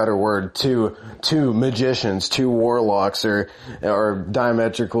 lack of a better word, two magicians, two warlocks are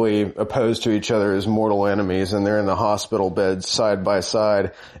diametrically opposed to each other as mortal enemies, and they're in the hospital beds side by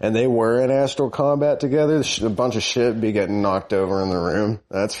side, and they were in astral combat together, a bunch of shit would be getting knocked over in the room.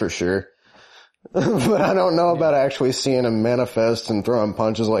 That's for sure. But I don't know about actually seeing him manifest and throwing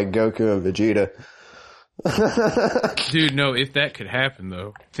punches like Goku and Vegeta. Dude, no, if that could happen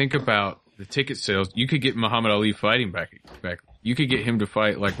though, think about the ticket sales. You could get Muhammad Ali fighting back. You could get him to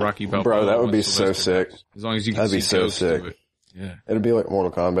fight like Rocky Balboa. Bro, that would be so sick. As long as you can That'd be so sick. it. Yeah. It'd be like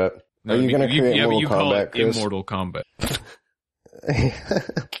Mortal Kombat. No, Are you gonna create but Mortal you call Kombat, it Chris? Immortal Kombat.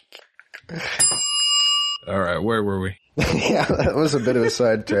 All right, where were we? Yeah, that was a bit of a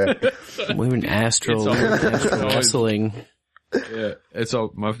sidetrack. We were in astral wrestling. Yeah, it's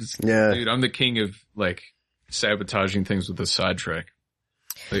all my. Yeah, dude, I'm the king of like sabotaging things with a sidetrack.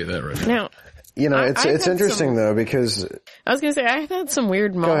 Look at that right now. Now, you know, it's interesting though, because I was gonna say I've had some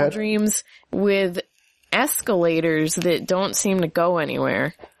weird mall dreams with escalators that don't seem to go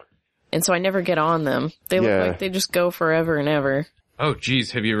anywhere, and so I never get on them. They look like they just go forever and ever. Oh,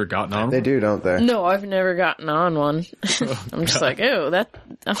 geez, have you ever gotten on one? They do, don't they? No, I've never gotten on one. I'm just like, oh, that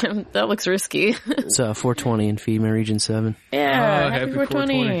looks risky. It's 420 in FEMA Region 7. Yeah, happy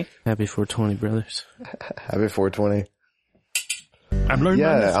 420. Happy 420, brothers. Happy 420. I've learned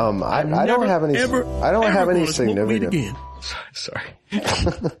my lesson. I don't have any. I don't have any significant. Sorry.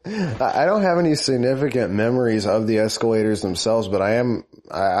 I don't have any significant memories of the escalators themselves, but I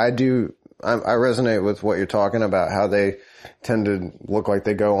resonate with what you're talking about, how they tend to look like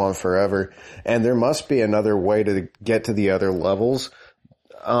they go on forever. And there must be another way to get to the other levels.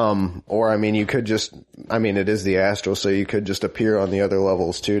 Or I mean, you could just, I mean, it is the astral, so you could just appear on the other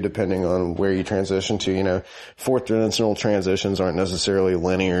levels too, depending on where you transition to. You know, fourth dimensional transitions aren't necessarily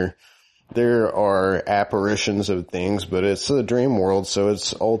linear. There are apparitions of things, but it's the dream world, so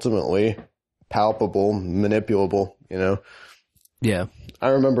it's ultimately palpable, manipulable, you know? Yeah. I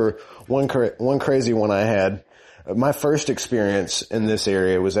remember one crazy one I had. My first experience in this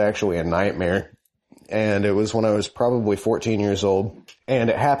area was actually a nightmare, and it was when I was probably 14 years old,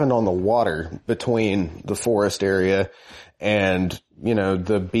 and it happened on the water between the forest area and, you know,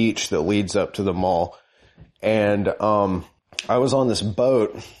 the beach that leads up to the mall. And I was on this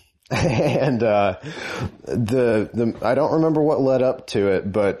boat, and I don't remember what led up to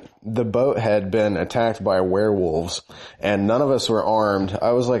it, but the boat had been attacked by werewolves, and none of us were armed.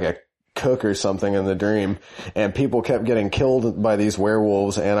 I was like a cook or something in the dream, and people kept getting killed by these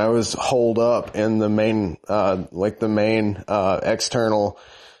werewolves, and I was holed up in the main external.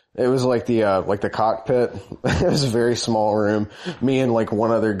 It was like the cockpit. It was a very small room. Me and like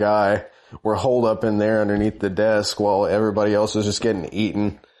one other guy were holed up in there underneath the desk while everybody else was just getting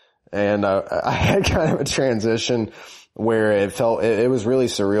eaten. And I had kind of a transition where it was really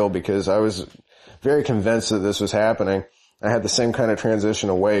surreal, because I was very convinced that this was happening. I had the same kind of transition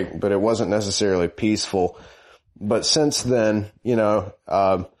awake, but it wasn't necessarily peaceful. But since then, you know,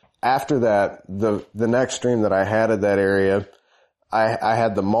 after that, the next dream that I had at that area, I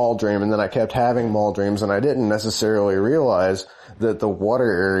had the mall dream, and then I kept having mall dreams, and I didn't necessarily realize that the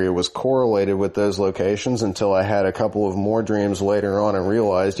water area was correlated with those locations until I had a couple of more dreams later on and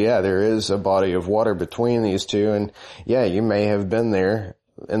realized, yeah, there is a body of water between these two, and yeah, you may have been there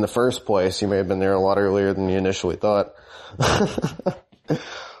in the first place. You may have been there a lot earlier than you initially thought.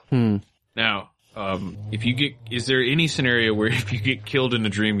 Now, is there any scenario where if you get killed in a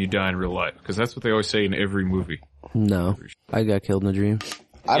dream, you die in real life? Because that's what they always say in every movie. No, I got killed in a dream.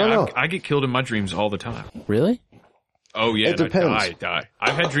 I don't know. I get killed in my dreams all the time. Really? Oh yeah, it depends. I die.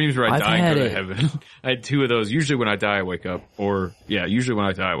 I've had dreams where I die and go to heaven. I had 2 of those. Usually when I die, I wake up. Usually when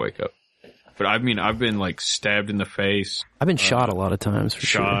I die, I wake up. But I mean, I've been like stabbed in the face. I've been shot a lot of times.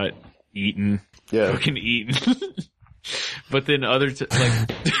 Shot, eaten, fucking eaten. But then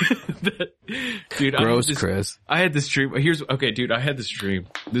dude, gross, Chris. I had this dream. I had this dream.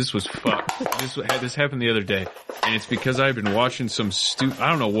 This was fucked. This happened the other day, and it's because I've been watching some I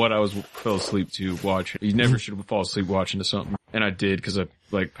don't know what I fell asleep to watch. You never should fall asleep watching to something, and I did because I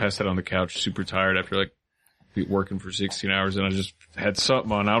like passed out on the couch, super tired after like working for 16 hours, and I just had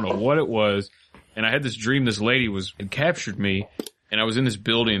something on. I don't know what it was, and I had this dream. This lady had captured me, and I was in this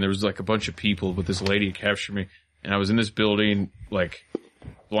building. And there was like a bunch of people, but this lady had captured me. And I was in this building, like,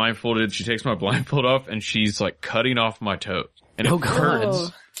 blindfolded. She takes my blindfold off, and she's, like, cutting off my toes. And it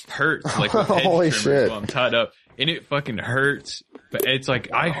hurts, like, with holy shit. While I'm tied up. And it fucking hurts. But it's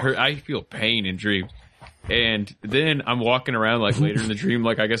like, I feel pain in dreams. And then I'm walking around, like, later in the dream,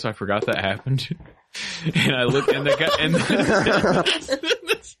 like, I guess I forgot that happened. And I look, and this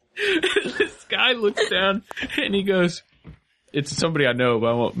guy looks down, and he goes, it's somebody I know, but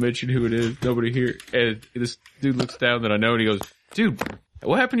I won't mention who it is. Nobody here. And this dude looks down that I know, and he goes, dude,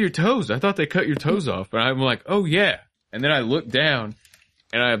 what happened to your toes? I thought they cut your toes off. And I'm like, oh yeah. And then I look down,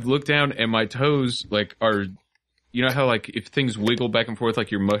 and my toes, like, are, you know how, like, if things wiggle back and forth,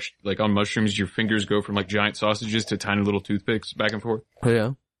 like like on mushrooms, your fingers go from, like, giant sausages to tiny little toothpicks back and forth?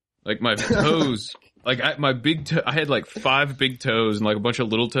 Yeah. Like, my toes, like, I had, like, 5 big toes and, like, a bunch of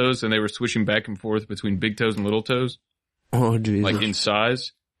little toes, and they were switching back and forth between big toes and little toes. Oh, Jesus. Like in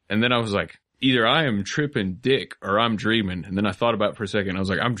size. And then I was like, either I am tripping dick or I'm dreaming. And then I thought about it for a second. I was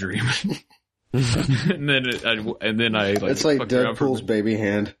like, I'm dreaming. and then I like, it's like Deadpool's baby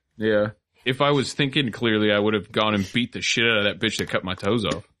hand. Yeah. If I was thinking clearly, I would have gone and beat the shit out of that bitch that cut my toes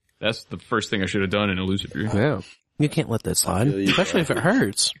off. That's the first thing I should have done in a lucid dream. Yeah. You can't let that slide, especially if it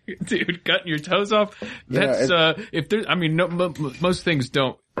hurts. Dude, cutting your toes off. That's, if there's, I mean, most things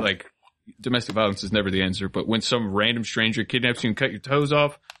don't, like, domestic violence is never the answer, but when some random stranger kidnaps you and cut your toes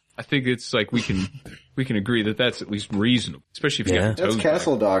off, I think it's like we can agree that that's at least reasonable, especially if you got your toes That's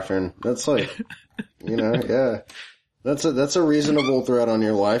castle doctrine. That's like, that's a reasonable threat on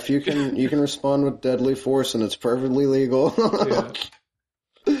your life. You can respond with deadly force, and it's perfectly legal.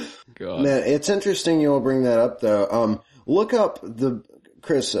 God. Man, it's interesting you all bring that up though. Look up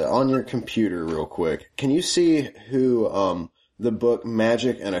Chris, on your computer real quick. Can you see who, the book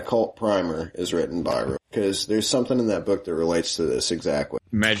Magic and Occult Primer is written by? Because there's something in that book that relates to this exactly.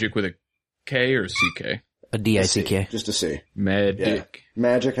 Magic with a K or a CK? A D-I-C-K. Just a C. Magic. Yeah.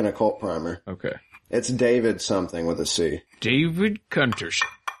 Magic and Occult Primer. Okay. It's David something with a C. David Cunterson.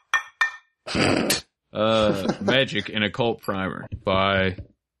 Magic and Occult Primer by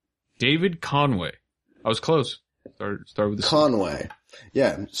David Conway. I was close. Start with the Conway.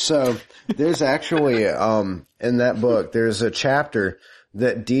 Yeah. So there's actually, in that book, there's a chapter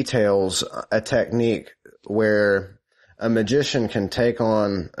that details a technique where a magician can take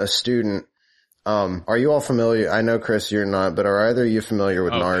on a student. Are you all familiar? I know, Chris, you're not, but are either of you familiar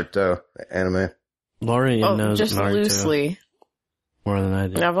with Naruto anime? Lauren knows just Naruto loosely. More than I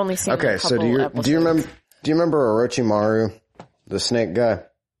do. I've only seen Okay, a couple so do you remember Orochimaru, the snake guy?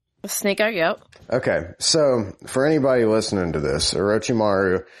 The snake eye, yep. Okay, so for anybody listening to this,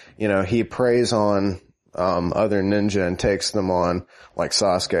 Orochimaru, he preys on other ninja and takes them on, like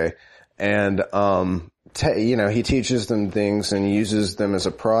Sasuke, and he teaches them things and uses them as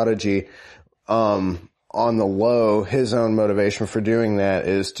a prodigy. On the low, his own motivation for doing that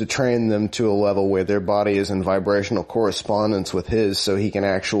is to train them to a level where their body is in vibrational correspondence with his, so he can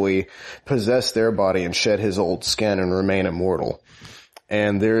actually possess their body and shed his old skin and remain immortal.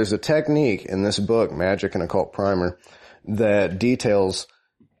 And there is a technique in this book, Magic and Occult Primer, that details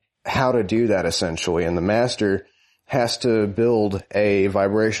how to do that essentially. And the master has to build a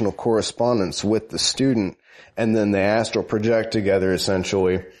vibrational correspondence with the student, and then they astral project together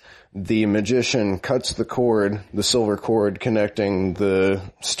essentially. The magician cuts the cord, the silver cord connecting the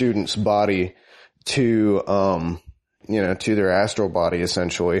student's body to, to their astral body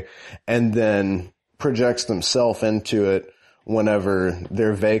essentially, and then projects themselves into it whenever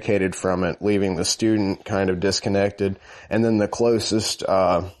they're vacated from it, leaving the student kind of disconnected. And then the closest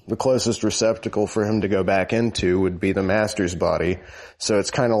receptacle for him to go back into would be the master's body. So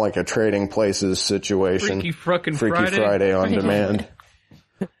it's kind of like a trading places situation. Freaky Friday on demand.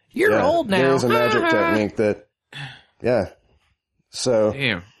 You're old now. There's a magic technique that, So.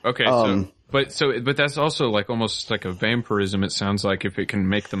 Damn. Okay. But that's also like almost like a vampirism. It sounds like if it can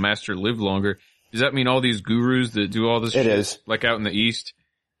make the master live longer. Does that mean all these gurus that do all this shit, is. like out in the East,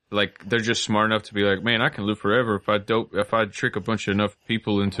 like they're just smart enough to be like, man, I can live forever if I trick a bunch of enough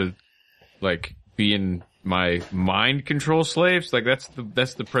people into like being my mind control slaves? Like that's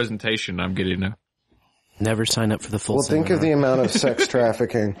the presentation I'm getting now. Never sign up for the full think of the amount of sex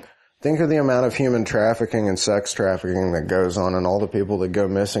trafficking. Think of the amount of human trafficking and sex trafficking that goes on and all the people that go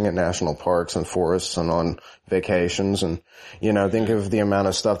missing at national parks and forests and on vacations. And, think of the amount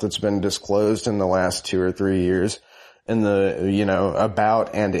of stuff that's been disclosed in the last 2 or 3 years in the,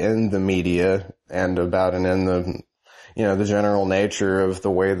 about and in the media and about and in the, the general nature of the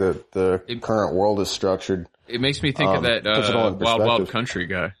way that the current world is structured. It makes me think of that, Wild Wild Country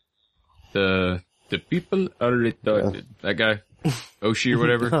guy. The people are retarded. That guy. Oshie or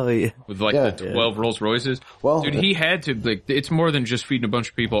whatever. Oh, yeah. With the 12 Rolls Royces. Well, dude, he had to, it's more than just feeding a bunch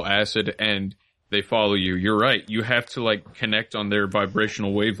of people acid and they follow you. You're right. You have to, connect on their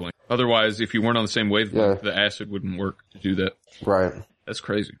vibrational wavelength. Otherwise, if you weren't on the same wavelength, the acid wouldn't work to do that. Right. That's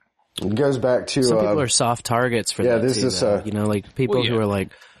crazy. It goes back to, some people are soft targets for that. This is, people who are like,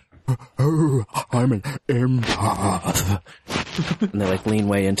 oh, I'm an empath. And they, lean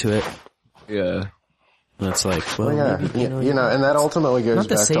way into it. Yeah. And it's like, well, and that ultimately goes not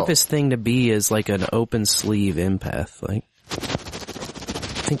back the safest thing to be is an open sleeve empath. I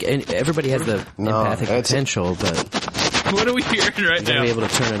think everybody has the empathic potential, but what are we hearing right now? Be able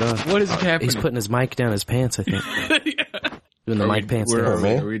to turn it on. What is happening? He's putting his mic down his pants, I think. Doing the mic pants.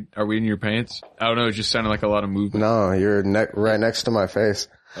 Are we in your pants? I don't know. It just sounded like a lot of movement. No, you're right next to my face.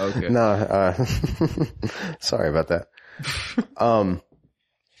 Okay. No, sorry about that.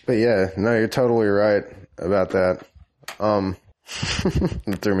 But you're totally right about that.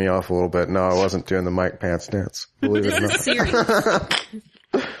 It threw me off a little bit. No, I wasn't doing the mic pants dance. Believe it or not. Serious.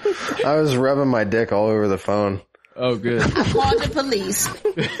 I was rubbing my dick all over the phone. Oh, good. I called the police.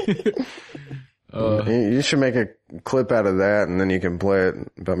 You should make a clip out of that and then you can play it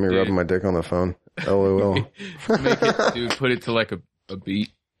about me rubbing my dick on the phone. LOL. Put it to a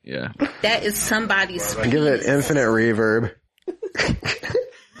beat. Yeah. That is somebody's Give it infinite reverb.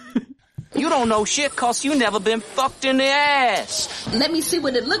 You don't know shit cause you never been fucked in the ass. Let me see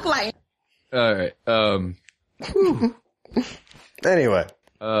what it look like. Alright, Anyway.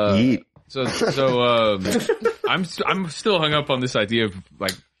 Yeet. So, I'm still hung up on this idea of,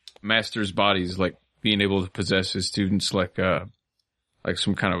 master's bodies, being able to possess his students like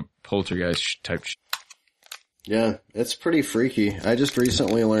some kind of poltergeist type shit. Yeah, it's pretty freaky. I just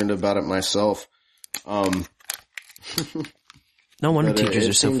recently learned about it myself. No wonder teachers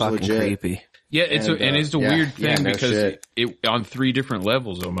are so fucking creepy. Yeah, it's a weird thing because it on 3 different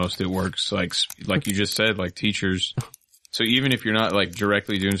levels almost it works. Like you just said, teachers. So even if you're not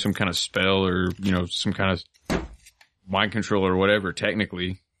directly doing some kind of spell or some kind of mind control or whatever,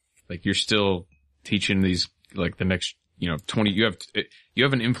 technically, you're still teaching these the next 20. You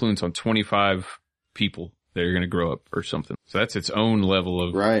have an influence on 25 people that are going to grow up or something. So that's its own level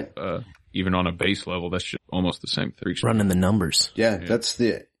of right. Even on a base level, that's just almost the same thing. Running the numbers. Yeah, that's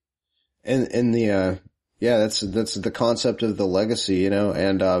the, that's the concept of the legacy,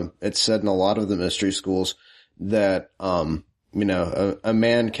 and, it's said in a lot of the mystery schools that, a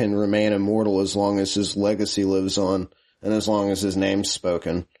man can remain immortal as long as his legacy lives on and as long as his name's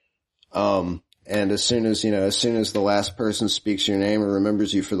spoken. And as soon as the last person speaks your name or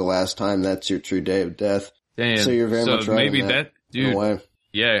remembers you for the last time, that's your true day of death. Damn. So you're very much right. Maybe that dude.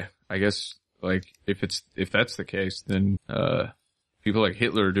 Yeah. I guess, if that's the case, then, people like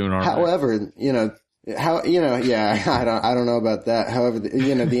Hitler are doing all right. However, I don't know about that. However,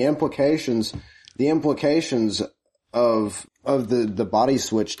 the implications of the body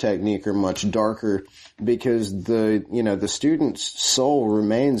switch technique are much darker because the student's soul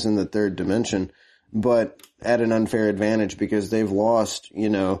remains in the 3rd dimension, but at an unfair advantage because they've lost,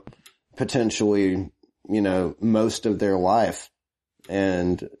 potentially, most of their life.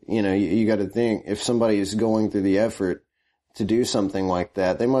 And, you gotta think, if somebody is going through the effort to do something like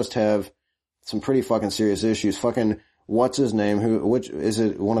that, they must have some pretty fucking serious issues. Fucking, what's his name? Which, is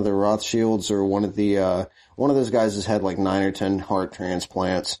it one of the Rothschilds or one of those guys has had 9 or 10 heart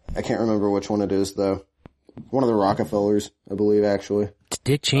transplants. I can't remember which one it is though. One of the Rockefellers, I believe, actually.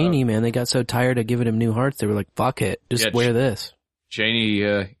 Dick Cheney, man, they got so tired of giving him new hearts, they were like, fuck it, just wear this.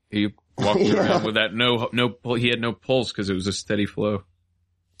 Cheney, he walked around with that he had no pulse because it was a steady flow.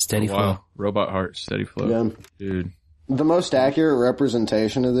 Steady flow. Robot heart, steady flow. Yeah. Dude. The most accurate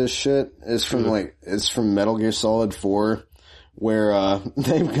representation of this shit is from Metal Gear Solid 4, where,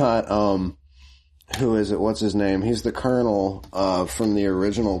 they've got, who is it? What's his name? He's the colonel, from the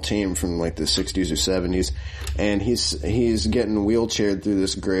original team from like the 60s or 70s. And he's getting wheelchaired through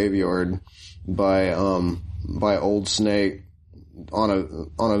this graveyard by Old Snake on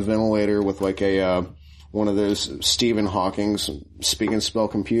a ventilator with like one of those Stephen Hawking's speak and spell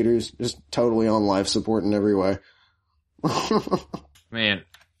computers. Just totally on life support in every way. Man.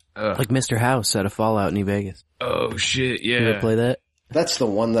 Like Mr. House out of Fallout New Vegas. Oh shit, yeah. You ever play that? That's the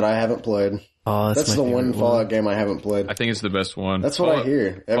one that I haven't played. Oh, that's the one Fallout game I haven't played. I think it's the best one. That's what I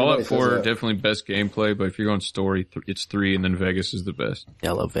hear. Fallout 4, definitely best gameplay, but if you're going story, it's 3, and then Vegas is the best.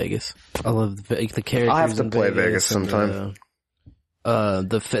 Yeah, I love Vegas. I love the characters. I'll have to play Vegas sometime.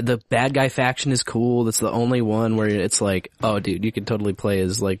 The bad guy faction is cool. That's the only one where it's like, oh dude, you can totally play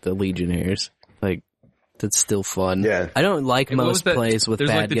as like the Legionnaires. Like, that's still fun. Yeah. I don't like most plays with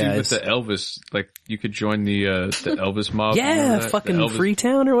There's bad like the guys. dude with the Elvis, like you could join the Elvis mob. Yeah, fucking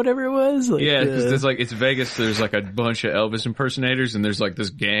Freetown or whatever it was. Like, yeah, because there's like, it's Vegas, there's like a bunch of Elvis impersonators, and there's like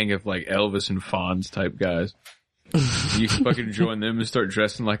this gang of like Elvis and Fonz type guys. You can fucking join them and start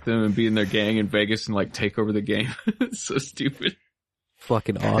dressing like them and be in their gang in Vegas and like take over the game. It's so stupid.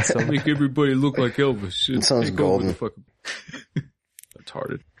 Fucking awesome. Make everybody look like Elvis. It sounds golden.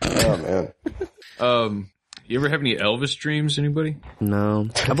 Retarded. Oh man. You ever have any Elvis dreams, anybody? No.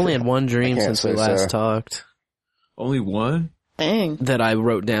 I've only had one dream since we last talked. Only one? Dang. That I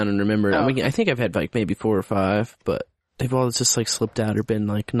wrote down and remembered. I mean, I think I've had like maybe 4 or 5, but they've all just like slipped out or been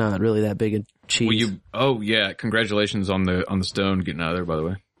like not really that big a cheese. Oh yeah, congratulations on the stone getting out of there, by the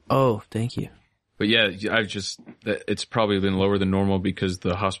way. Oh, thank you. But yeah, it's probably been lower than normal because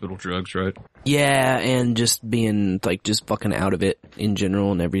the hospital drugs, right? Yeah, and just being like just fucking out of it in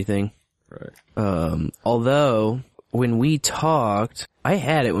general and everything. Right. Although when we talked, I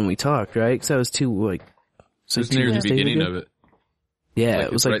had it when we talked, right? Because I was too like. So it was near the beginning of it. Yeah, like,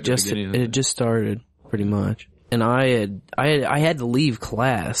 it was like just it had just started pretty much, and I had to leave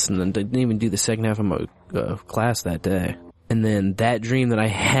class and then didn't even do the second half of my class that day. And then that dream that I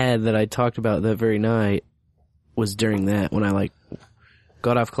had that I talked about that very night was during that, when I like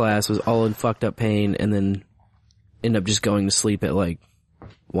got off class, was all in fucked up pain, and then ended up just going to sleep at like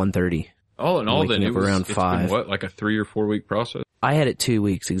 1:30. All in all, then it was around 5. Been what, like a 3 or 4 week process? I had it 2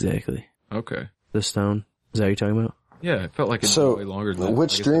 weeks exactly. Okay. The stone. Is that what you're talking about? Yeah, it felt like it was way longer than that.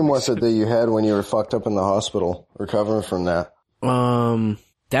 Which dream was it that you had when you were fucked up in the hospital, recovering from that?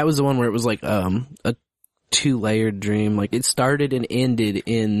 That was the one where it was like, a 2-layered dream. Like, it started and ended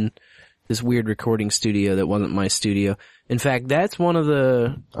in this weird recording studio that wasn't my studio. In fact, that's one of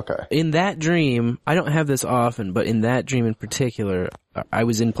the... Okay. In that dream, I don't have this often, but in that dream in particular, I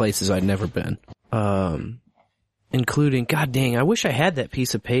was in places I'd never been. Including, god dang, I wish I had that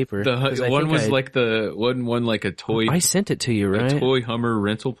piece of paper. The one was like one like a toy... I sent it to you, right? A toy Hummer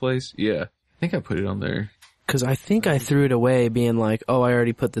rental place? Yeah. I think I put it on there. Cause I think I threw it away being like, oh, I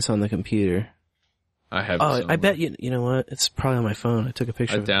already put this on the computer. I have. Oh, I bet you know what? It's probably on my phone. I took a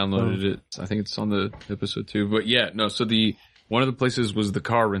picture. I downloaded it. I think it's on the episode too. But yeah, no. So one of the places was the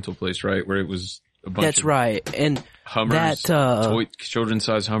car rental place, right? Where it was a bunch. That's right. And Hummers, toy children's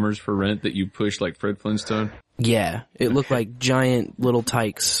size Hummers for rent that you push like Fred Flintstone. Yeah, it looked like giant little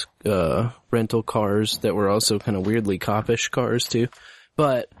Tykes rental cars that were also kind of weirdly copish cars too.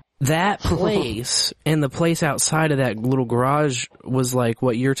 But that place and the place outside of that little garage was like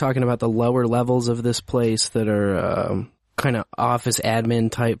what you're talking about, the lower levels of this place that are kind of office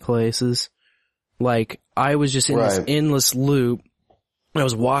admin type places. Like, I was just in this endless loop. I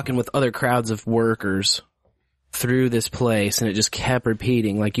was walking with other crowds of workers through this place, and it just kept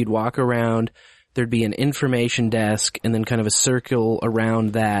repeating. Like, you'd walk around, there'd be an information desk, and then kind of a circle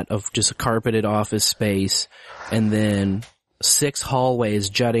around that of just a carpeted office space, and then 6 hallways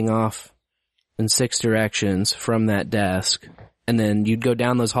jutting off in 6 directions from that desk. And then you'd go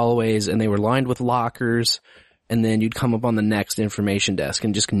down those hallways and they were lined with lockers, and then you'd come up on the next information desk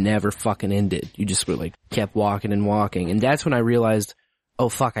and just never fucking ended. You just were like kept walking and walking. And that's when I realized, oh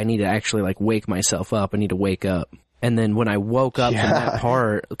fuck, I need to actually like wake myself up. I need to wake up. And then when I woke up from that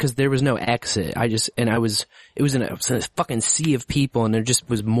part, because there was no exit, it was in a fucking sea of people, and there just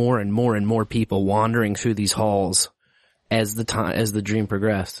was more and more and more people wandering through these halls as the dream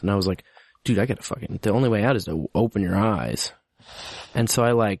progressed. And I was like, dude, the only way out is to open your eyes. And so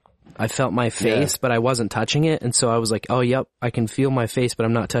I I felt my face, but I wasn't touching it. And so I was like, oh, yep, I can feel my face, but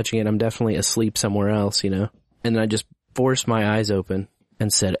I'm not touching it. I'm definitely asleep somewhere else, And then I just forced my eyes open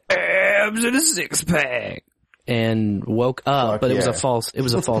and said, abs and a six-pack. And woke up, but it was a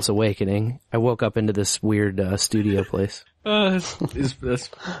false awakening. I woke up into this weird studio place. That's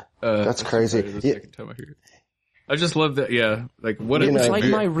crazy. The second time I hear it. I just love that. Yeah, like what it was like.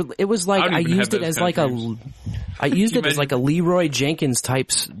 It was like I used it as like I used it as like a Leroy Jenkins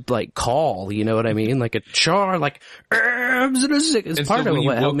type like call. You know what I mean? Like a char, like abs and a six. It's part of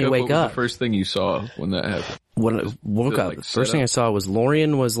what helped me wake up. What was the first thing you saw when that happened? When I woke up, the first thing I saw was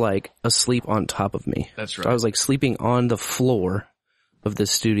Lorian was like asleep on top of me. That's right. So I was like sleeping on the floor of the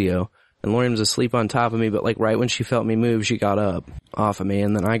studio. And Lorian was asleep on top of me, but like right when she felt me move, she got up off of me,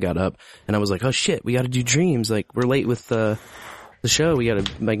 and then I got up, and I was like, oh shit, we gotta do dreams, like we're late with the show, we gotta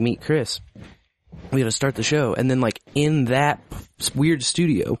like meet Chris. We gotta start the show. And then like in that weird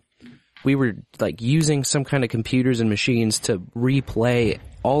studio, we were like using some kind of computers and machines to replay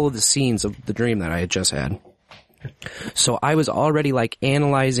all of the scenes of the dream that I had just had. So I was already like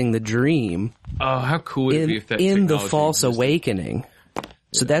analyzing the dream. Oh, how cool would it be if that in the false awakening.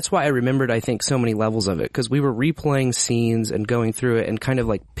 So that's why I remembered, I think, so many levels of it, because we were replaying scenes and going through it and kind of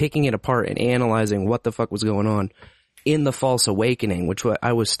like picking it apart and analyzing what the fuck was going on in the false awakening, which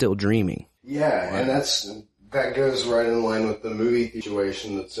I was still dreaming. Yeah, and that goes right in line with the movie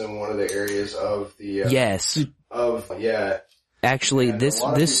situation that's in one of the areas of the Actually, this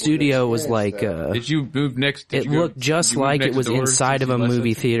studio was like did you move next? It looked just like it was inside of a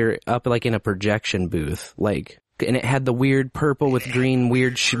movie theater, up like in a projection booth, like. And it had the weird purple with green,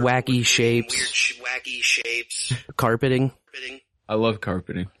 weird wacky shapes. Carpeting. I love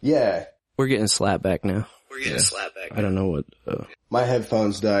carpeting. Yeah. We're getting slapped back now. I don't know what. My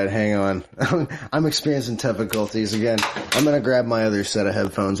headphones died. Hang on. I'm experiencing difficulties again. I'm gonna grab my other set of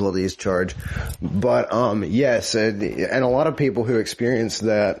headphones while these charge. But, yes, and a lot of people who experience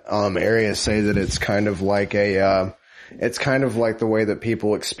that, area say that it's kind of like it's kind of like the way that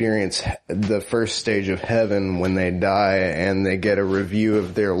people experience the first stage of heaven when they die and they get a review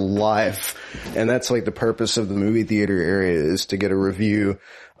of their life. And that's like the purpose of the movie theater area, is to get a review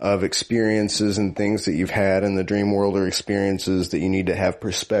of experiences and things that you've had in the dream world, or experiences that you need to have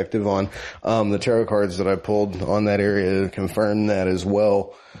perspective on. The tarot cards that I pulled on that area confirm that as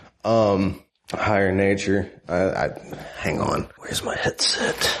well. Higher nature. Hang on. Where's my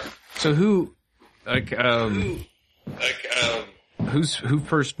headset? So who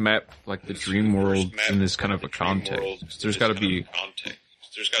first mapped like the dream world in this kind of a context? There's got to be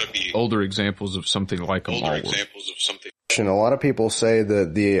older examples of something like a mall world. A lot of people say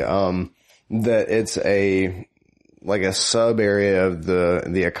that that it's a sub area of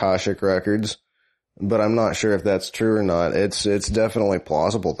the Akashic records, but I'm not sure if that's true or not. It's definitely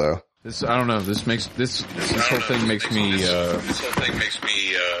plausible though. I don't know. This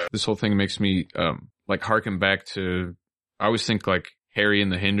whole thing makes me like harken back to. I always think like Harry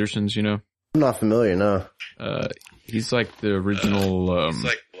and the Hendersons. I'm not familiar. No. He's like the original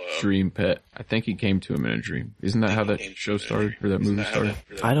dream pet. I think he came to him in a dream. Isn't that how that show started, or that movie started?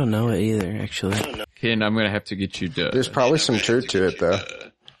 I don't know it either, actually. Ken, I'm gonna have to get you to. There's probably some truth to it though.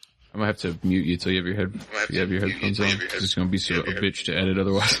 I'm gonna have to mute you till you have your headphones on, because it's gonna be a bitch to edit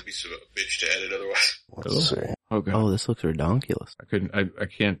otherwise. Let's see. Okay. Oh, this looks redonkulous.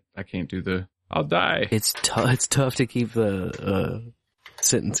 I can't do the. I'll die. It's tough to keep the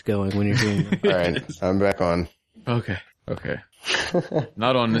sentence going when you're doing that. All right, I'm back on. Okay.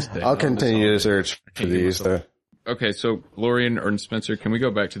 Not on this day. I'll continue to search for these though. Okay, so Lorian or Spencer, can we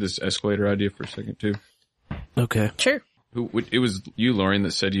go back to this escalator idea for a second too? Okay. Sure. It was you, Lorian,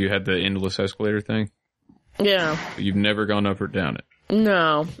 that said you had the endless escalator thing? Yeah. But you've never gone up or down it?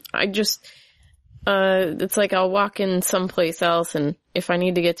 No. I just, it's like I'll walk in someplace else, and if I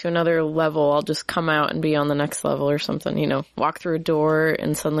need to get to another level, I'll just come out and be on the next level or something, walk through a door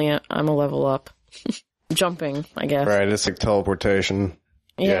and suddenly I'm a level up. Jumping, I guess. Like teleportation.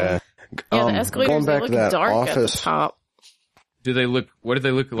 Yeah. Yeah, the escalators, they look dark at the top. What do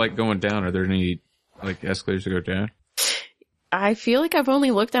they look like going down? Are there any, like, escalators that go down? I feel like I've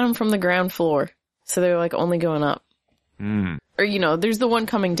only looked at them from the ground floor. So they're, like, only going up. Or, there's the one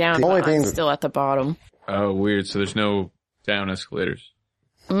coming down, but I'm still at the bottom. Oh, weird. So there's no down escalators.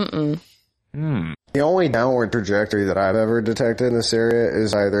 Mm-mm. The only downward trajectory that I've ever detected in this area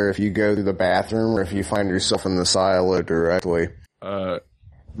is either if you go to the bathroom or if you find yourself in the silo directly.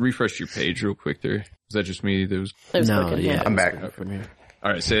 Refresh your page real quick there. Is that just me? No, yeah. I'm back.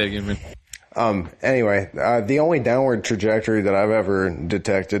 All right, say that again, man. Anyway, the only downward trajectory that I've ever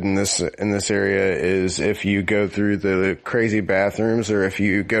detected in this area is if you go through the crazy bathrooms or if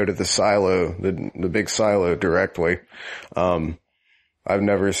you go to the silo, the big silo directly. I've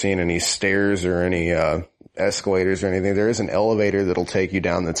never seen any stairs or any, escalators or anything. There is an elevator that'll take you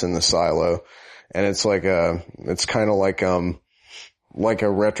down that's in the silo. And it's like it's kind of like a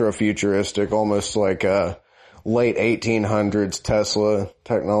retrofuturistic, almost like a late 1800s Tesla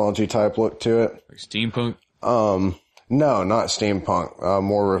technology type look to it. Like steampunk? No, not steampunk.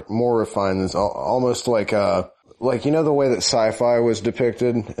 More refined. Than, almost like the way that sci-fi was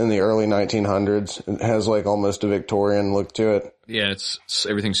depicted in the early 1900s. It has like almost a Victorian look to it. Yeah, it's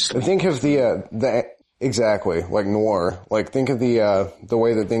everything's. Think of the exactly like noir. Like think of the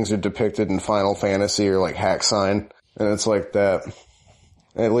way that things are depicted in Final Fantasy or like Hack Sign, and it's like that.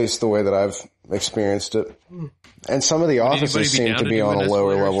 At least the way that I've experienced it. And some of the offices seem to be on a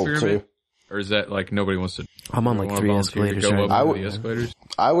lower level too. Or is that like nobody wants to? I'm on like 3 escalators.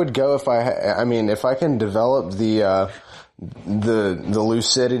 I would go if if I can develop the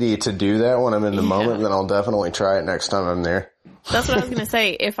lucidity to do that when I'm in the moment, then I'll definitely try it next time I'm there. That's what I was going to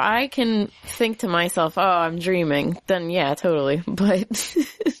say. If I can think to myself, oh, I'm dreaming, then yeah, totally. But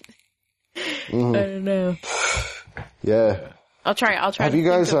I don't know. Yeah. I'll try Have you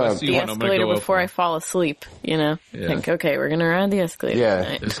guys, the escalator before I fall asleep, you know? Yeah. Think, okay, we're gonna ride the escalator.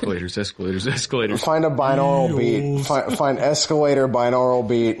 Yeah. Escalators. Find a binaural beat. Find escalator binaural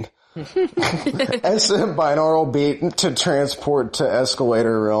beat. Binaural beat to transport to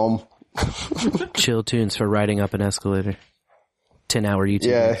escalator realm. Chill tunes for riding up an escalator. 10-hour YouTube.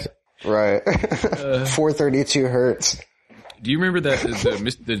 Yeah, right. 432 hertz. Do you remember that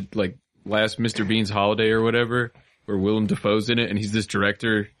the last Mr. Bean's Holiday or whatever? Where Willem Dafoe's in it, and he's this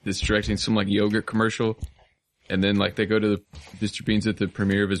director that's directing some like yogurt commercial, and then like they go to the Mr. Bean's at the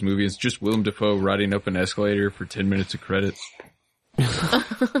premiere of his movie. It's just Willem Dafoe riding up an escalator for 10 minutes of credits.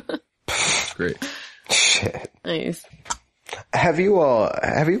 It's great. Shit. Nice. Have you all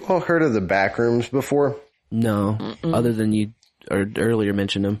heard of the Backrooms before? No, other than you earlier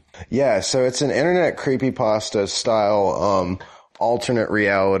mentioned them. Yeah, so it's an internet creepypasta style alternate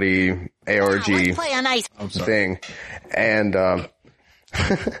reality ARG thing. And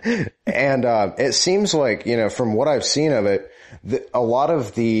it seems like, from what I've seen of it, a lot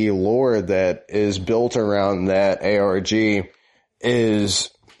of the lore that is built around that ARG is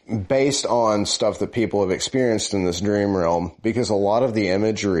based on stuff that people have experienced in this dream realm, because a lot of the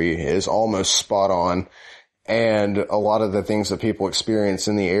imagery is almost spot on, and a lot of the things that people experience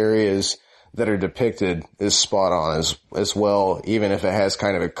in the areas that are depicted is spot on as well, even if it has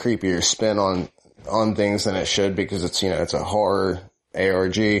kind of a creepier spin on things than it should, because it's, it's a horror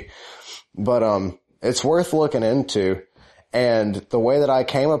ARG. But, it's worth looking into. And the way that I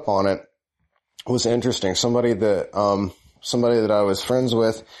came upon it was interesting. Somebody that I was friends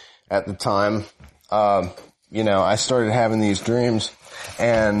with at the time, I started having these dreams,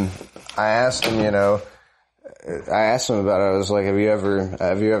 and I asked him about it. I was like, have you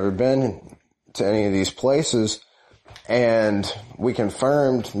ever been to any of these places? And we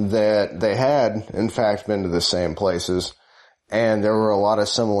confirmed that they had, in fact, been to the same places. And there were a lot of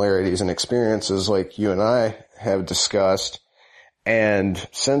similarities and experiences like you and I have discussed. And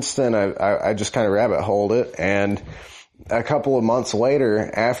since then, I just kind of rabbit holed it. And a couple of months later,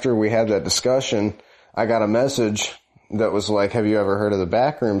 after we had that discussion, I got a message that was like, have you ever heard of the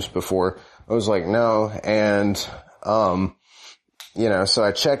Backrooms before? I was like, no. And, so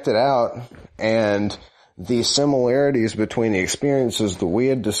I checked it out, and the similarities between the experiences that we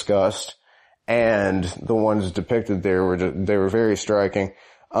had discussed and the ones depicted there they were very striking.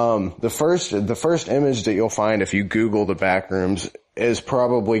 The first image that you'll find if you Google the Backrooms is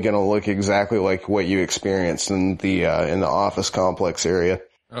probably going to look exactly like what you experienced in the office complex area.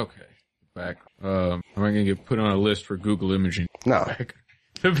 Okay. Am I going to get put on a list for Google imaging? No.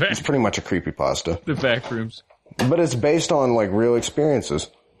 It's pretty much a creepypasta. The Backrooms. But it's based on like real experiences.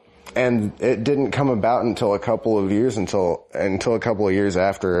 And it didn't come about until a couple of years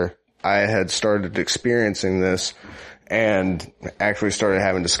after I had started experiencing this and actually started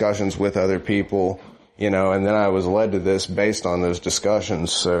having discussions with other people, and then I was led to this based on those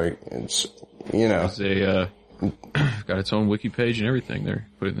discussions. So it's, It's got its own wiki page and everything there.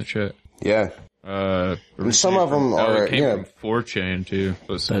 Put it in the chat. Yeah. And some of them are, it came from 4chan too.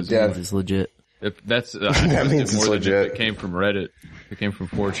 That means it's legit. That's, that means it's legit. It came from Reddit. It came from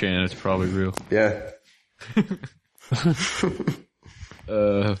 4chan. It's probably real. Yeah.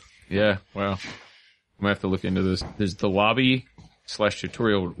 Yeah, wow. I'm gonna have to look into this. There's the lobby /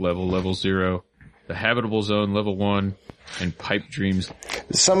 tutorial level 0, the habitable zone level 1, and pipe dreams.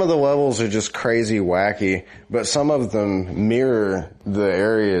 some of the levels are just crazy wacky, but some of them mirror the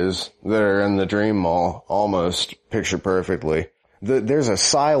areas that are in the Dream Mall almost picture perfectly. There's a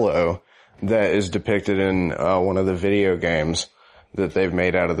silo that is depicted in one of the video games that they've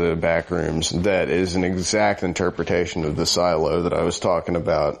made out of the back rooms that is an exact interpretation of the silo that I was talking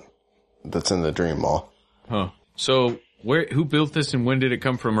about that's in the Dream Mall. Huh. So who built this and when did it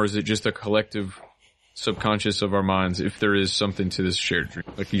come from, or is it just a collective subconscious of our minds, if there is something to this shared dream?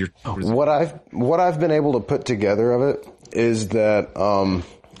 Like what I've been able to put together of it is that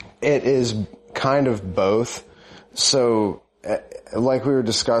it is kind of both. So like we were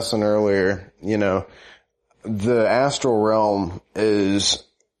discussing earlier, you know, the astral realm is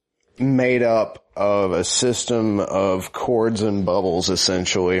made up of a system of chords and bubbles,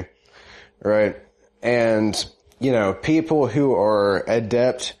 essentially, right? And, you know, people who are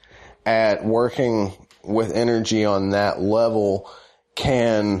adept at working with energy on that level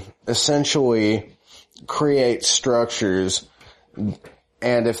can essentially create structures.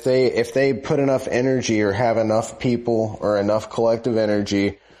 And if they put enough energy or have enough people or enough collective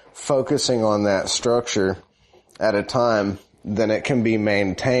energy focusing on that structure at a time, then it can be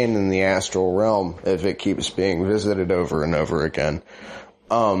maintained in the astral realm if it keeps being visited over and over again.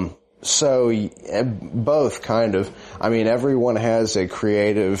 So both kind of. I mean, everyone has a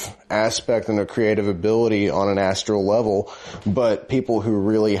creative aspect and a creative ability on an astral level, but people who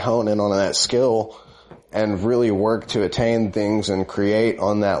really hone in on that skill and really work to attain things and create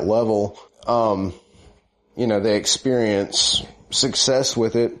on that level, you know, they experience success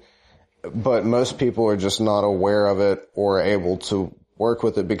with it, but most people are just not aware of it or able to work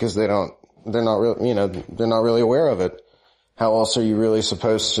with it because they're not really aware of it. How else are you really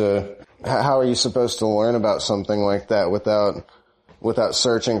supposed to, how are you supposed to learn about something like that without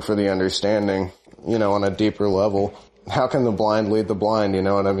searching for the understanding, you know, on a deeper level? How can the blind lead the blind, you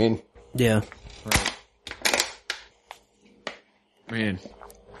know what I mean? Yeah. Right. Man.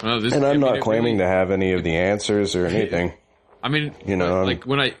 Well, and I'm not claiming to have any of the answers or anything. I mean, you know, like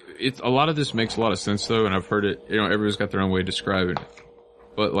a lot of this makes a lot of sense though, and I've heard it, you know, everyone's got their own way to describe it.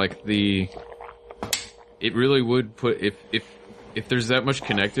 But like it really would put, if there's that much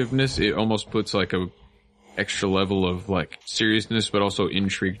connectiveness, it almost puts like a extra level of like seriousness, but also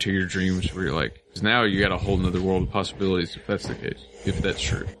intrigue to your dreams where you're like, cause now you got a whole nother world of possibilities if that's the case, if that's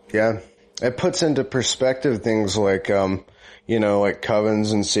true. Yeah. It puts into perspective things like, you know, like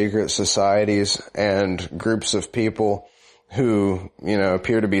covens and secret societies and groups of people who, you know,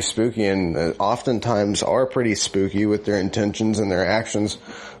 appear to be spooky and oftentimes are pretty spooky with their intentions and their actions,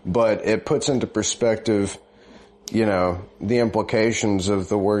 but it puts into perspective, you know, the implications of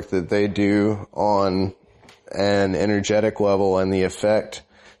the work that they do on an energetic level and the effect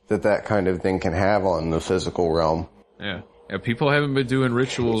that kind of thing can have on the physical realm. Yeah. Yeah, people haven't been doing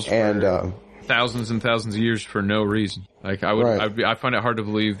rituals for thousands and thousands of years for no reason. Like I find it hard to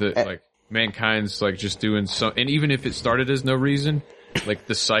believe that like mankind's like just doing so, and even if it started as no reason, like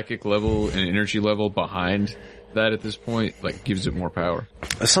the psychic level and energy level behind that at this point, like gives it more power.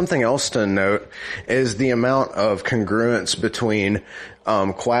 Something else to note is the amount of congruence between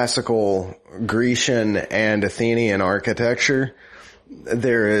classical Grecian and Athenian architecture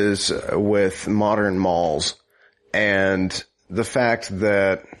there is with modern malls, and the fact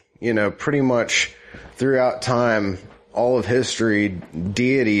that, you know, pretty much throughout time, all of history,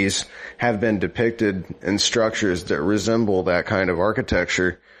 deities have been depicted in structures that resemble that kind of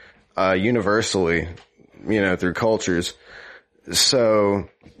architecture, universally, you know, through cultures. So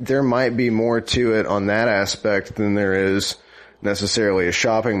there might be more to it on that aspect than there is necessarily a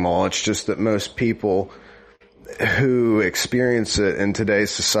shopping mall. It's just that most people who experience it in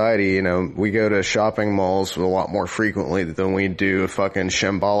today's society, you know, we go to shopping malls a lot more frequently than we do a fucking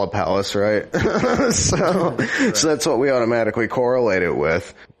Shambhala Palace, right? So that's what we automatically correlate it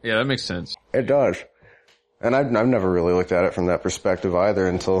with. Yeah, that makes sense. It does. And I've never really looked at it from that perspective either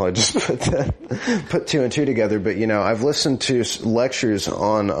until I just put two and two together. But, you know, I've listened to lectures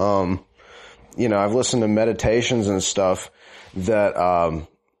on, you know, I've listened to meditations and stuff that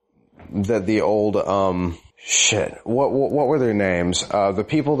the old, what were their names? The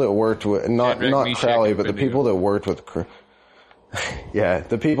people that worked with, not Crowley, but the people that worked with,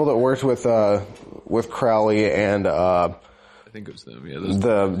 the people that worked with Crowley and, I think it was them, yeah.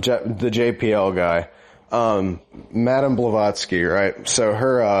 The JPL guy. Madame Blavatsky, right? So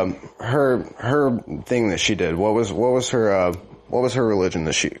her thing that she did, what was her religion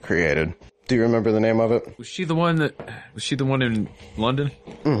that she created? Do you remember the name of it? Was she the one in London?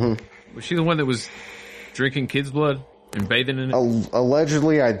 Mm-hmm. Was she the one that was drinking kids' blood? And bathing in it?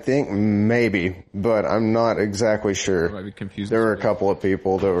 Allegedly, I think maybe, but I'm not exactly sure. I might be confused. There were a couple of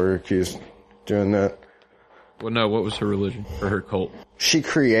people that were accused of doing that. Well, no, what was her religion or her cult? She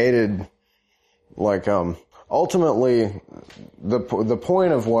created, like, ultimately, the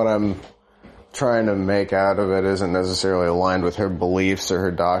point of what I'm trying to make out of it isn't necessarily aligned with her beliefs or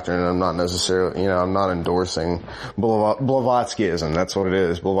her doctrine. I'm not necessarily, I'm not endorsing Blavatskyism. That's what it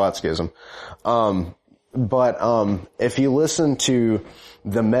is, Blavatskyism. But if you listen to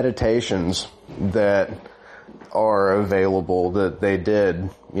the meditations that are available that they did,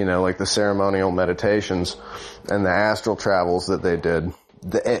 like the ceremonial meditations and the astral travels that they did,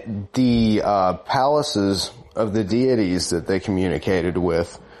 the palaces of the deities that they communicated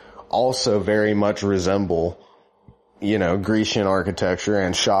with also very much resemble, Grecian architecture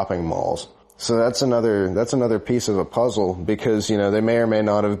and shopping malls. So that's another piece of a puzzle because, they may or may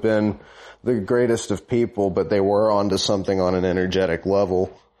not have been the greatest of people, but they were onto something on an energetic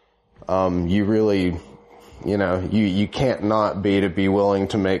level. You really, you can't not be willing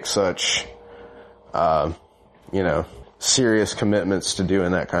to make such, serious commitments to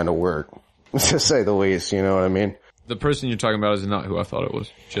doing that kind of work, to say the least, you know what I mean? The person you're talking about is not who I thought it was,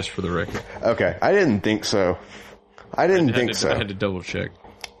 just for the record. Okay, I didn't think so. I had to double check.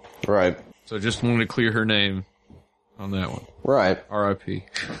 Right. So just wanted to clear her name on that one. Right. R.I.P.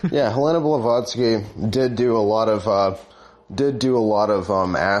 Yeah, Helena Blavatsky did do a lot of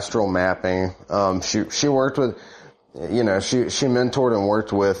astral mapping. She worked with, she mentored and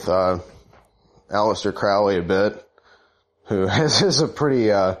worked with, Aleister Crowley a bit, who is a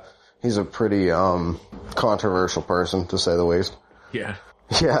pretty, he's a pretty, controversial person, to say the least. Yeah.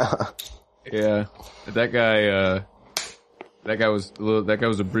 Yeah. Yeah. That guy was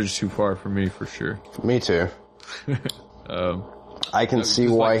a bridge too far for me, for sure. Me too. I can see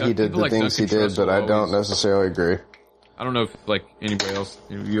why he did the things he did, but I don't necessarily agree. I don't know if, anybody else,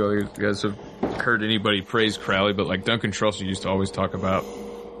 you guys have heard anybody praise Crowley, but, Duncan Trussell used to always talk about,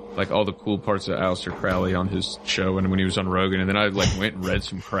 all the cool parts of Aleister Crowley on his show and when he was on Rogan, and then I, went and read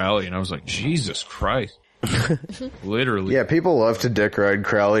some Crowley, and I was like, Jesus Christ. Literally. Yeah, people love to dick ride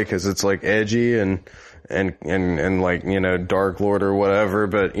Crowley because it's, edgy and Dark Lord or whatever,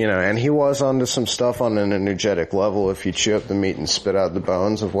 but, and he was onto some stuff on an energetic level if you chew up the meat and spit out the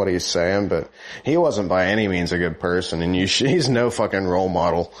bones of what he's saying, but he wasn't by any means a good person, and he's no fucking role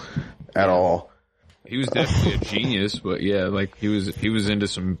model at all. He was definitely a genius, but yeah, he was into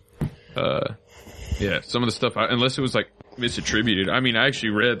some, some of the stuff, unless it was, misattributed. I mean, I actually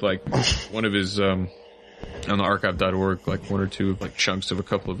read, one of his, on the archive.org, one or two of chunks of a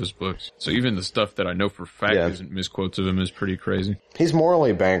couple of his books. So even the stuff that I know for fact isn't misquotes of him is pretty crazy. He's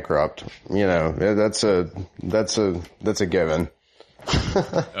morally bankrupt. That's a given.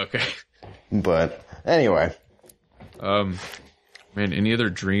 Okay. But anyway. Man, any other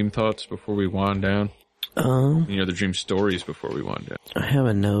dream thoughts before we wind down? Any other dream stories before we wind down? I have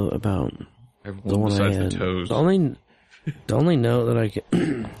a note about the one besides the toes. The only note that I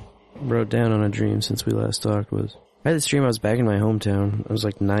wrote down on a dream since we last talked was, I had this dream I was back in my hometown. It was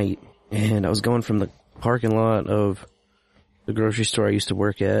night, and I was going from the parking lot of the grocery store I used to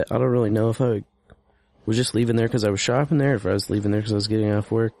work at. I don't really know if I was just leaving there because I was shopping there, or if I was leaving there because I was getting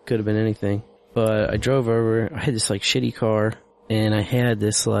off work. Could have been anything. But I drove over, I had this shitty car, and I had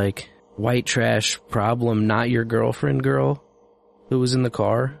this white trash problem, not your girlfriend girl who was in the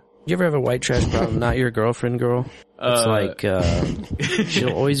car. You ever have a white trash problem, not your girlfriend girl? It's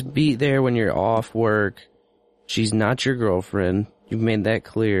she'll always be there when you're off work. She's not your girlfriend. You've made that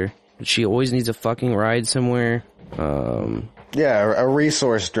clear. She always needs a fucking ride somewhere. Yeah, a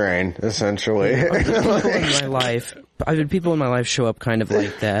resource drain, essentially. I've had people in my life show up kind of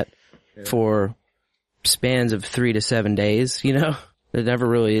like that for spans of 3 to 7 days, It never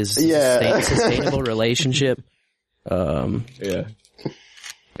really is a sustainable relationship. Yeah.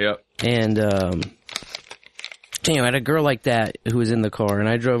 Yep. And, I had a girl like that who was in the car, and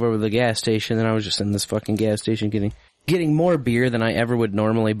I drove over to the gas station, and I was just in this fucking gas station getting more beer than I ever would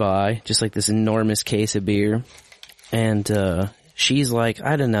normally buy, just this enormous case of beer. And, she's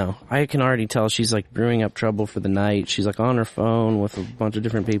I don't know, I can already tell she's brewing up trouble for the night. She's on her phone with a bunch of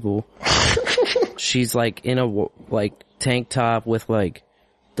different people. She's in a, tank top with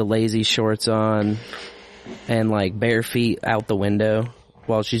the lazy shorts on and bare feet out the window.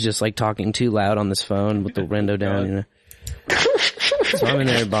 While she's just talking too loud on this phone with the window down, So I'm in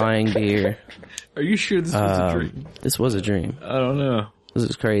there buying beer. Are you sure this was a dream? This was a dream. I don't know. This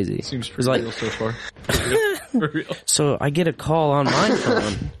is crazy. It seems pretty real so far. For real. So I get a call on my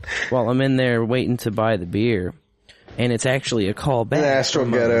phone while I'm in there waiting to buy the beer and it's actually a call back. The astral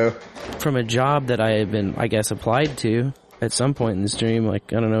ghetto. From a job that I had been, I guess, applied to at some point in this dream.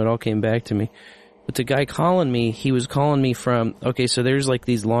 Like, I don't know, it all came back to me. But the guy calling me, he was calling me from, okay, so there's like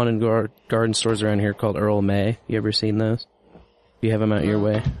these lawn and garden stores around here called Earl May. You ever seen those? You have them out your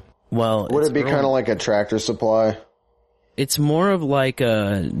way? Well, would it be kind of like a Tractor Supply? It's more of like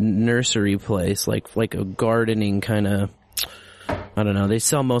a nursery place, like a gardening kind of, I don't know, they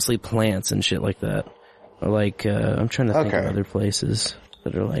sell mostly plants and shit like that. Or like, I'm trying to think of other places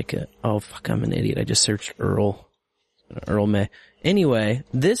that are like, oh fuck, I'm an idiot. I just searched Earl May. Anyway,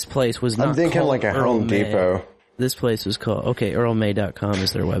 this place was not I'm thinking called like a Earl Home May. Depot. This place was called, okay, earlmay.com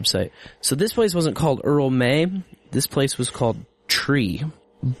is their website. So this place wasn't called Earl May. This place was called Tree.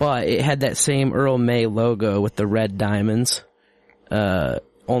 But it had that same Earl May logo with the red diamonds.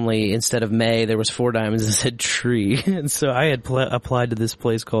 Only instead of May, there was 4 diamonds that said Tree. And so I had applied to this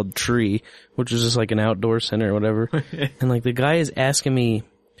place called Tree, which was just like an outdoor center or whatever. And like the guy is asking me,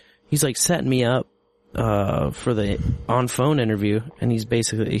 he's like setting me up for the on-phone interview, and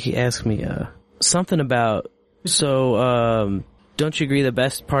he asked me something about, so don't you agree the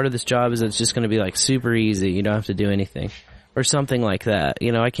best part of this job is it's just going to be like super easy, you don't have to do anything, or something like that.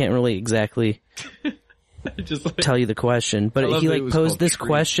 You know, I can't really exactly just like, tell you the question, but he like posed this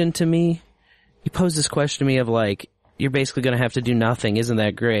question to me. He posed this question to me of like, you're basically going to have to do nothing, isn't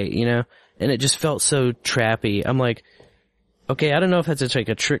that great, you know? And it just felt so trappy. I'm like, okay, I don't know if that's like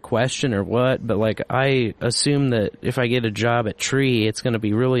a trick question or what, but like I assume that if I get a job at Tree, it's going to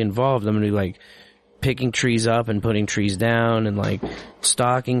be really involved. I'm going to be like picking trees up and putting trees down and like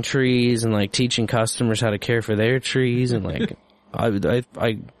stocking trees and like teaching customers how to care for their trees, and like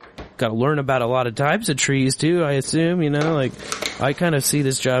I got to learn about a lot of types of trees too, I assume, you know, like I kind of see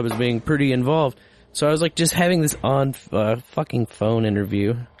this job as being pretty involved. So I was like just having this on fucking phone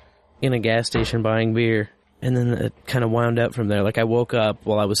interview in a gas station buying beer. And then it kind of wound up from there. Like, I woke up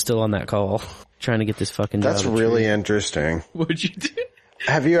while I was still on that call, trying to get this fucking job. That's really interesting. What'd you do?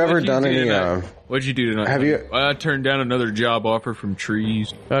 Have you ever done any, What'd you do tonight? Have you? I turned down another job offer from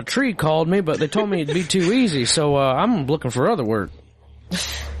Trees. A Tree called me, but they told me it'd be too easy, so, I'm looking for other work.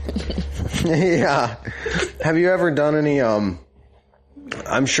 Yeah. Have you ever done any, I'm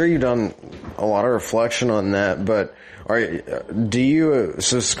sure you've done a lot of reflection on that, but do you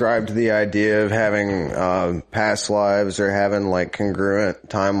subscribe to the idea of having past lives or having like congruent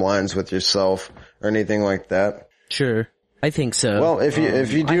timelines with yourself or anything like that? Sure, I think so. Well, if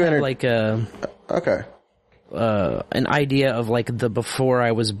you do, I have like an idea of like the before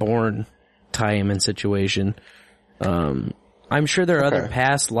I was born time and situation. I'm sure there are other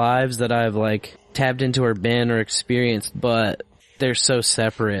past lives that I've like tapped into or been or experienced, but they're so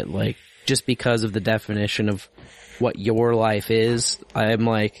separate. Like just because of the definition of what your life is, I'm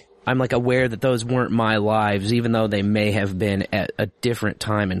like aware that those weren't my lives, even though they may have been at a different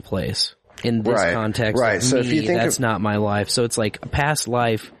time and place. In this context, right. So if you think that's not my life. So it's like a past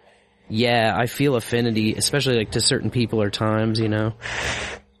life. Yeah, I feel affinity, especially like to certain people or times, you know.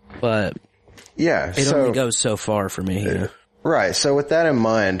 But yeah, it only goes so far for me. You know? Right. So with that in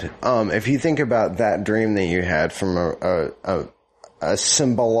mind, if you think about that dream that you had from a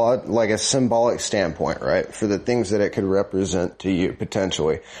symbolic standpoint, right? For the things that it could represent to you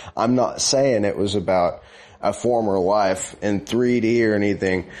potentially. I'm not saying it was about a former life in 3D or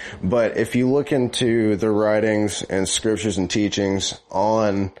anything, but if you look into the writings and scriptures and teachings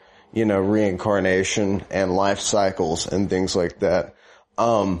on, you know, reincarnation and life cycles and things like that,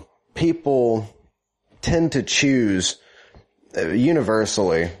 people tend to choose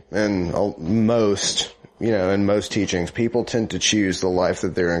universally in most teachings, people tend to choose the life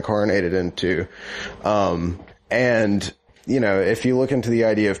that they're incarnated into. And, you know, if you look into the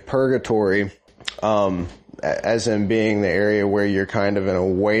idea of purgatory, as in being the area where you're kind of in a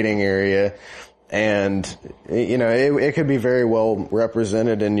waiting area, and, you know, it could be very well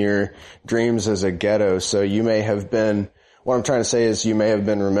represented in your dreams as a ghetto. So you may have been, what I'm trying to say is you may have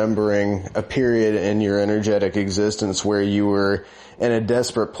been remembering a period in your energetic existence where you were in a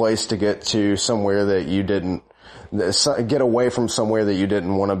desperate place to get to somewhere that you didn't, get away from somewhere that you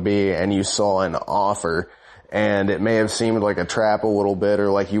didn't want to be, and you saw an offer. And it may have seemed like a trap a little bit,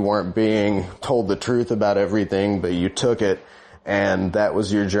 or like you weren't being told the truth about everything, but you took it, and that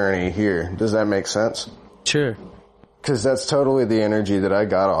was your journey here. Does that make sense? Sure. Because that's totally the energy that I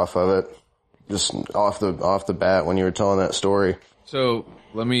got off of it. Just off the bat when you were telling that story. So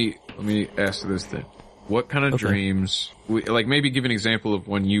let me ask this then: what kind of dreams? Like maybe give an example of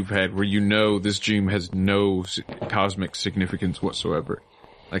one you've had where you know this dream has no cosmic significance whatsoever.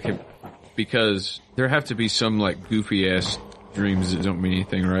 Like, because there have to be some like goofy ass dreams that don't mean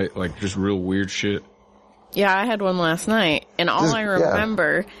anything, right? Like just real weird shit. Yeah, I had one last night, and all I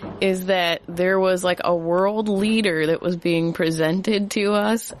remember is that there was like a world leader that was being presented to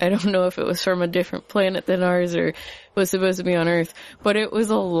us. I don't know if it was from a different planet than ours or was supposed to be on Earth, but it was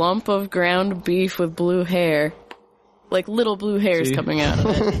a lump of ground beef with blue hair. Like little blue hairs coming out of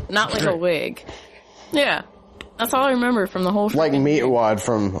it. Not like a wig. Yeah. That's all I remember from the whole Like Meatwad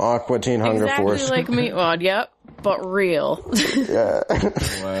from Aqua Teen Hunger Force. Exactly like Meatwad, yep. But real. Yeah.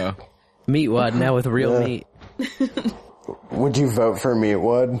 Wow. Meatwad now with real meat. Would you vote for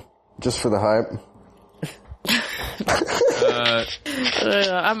Meatwad? Just for the hype?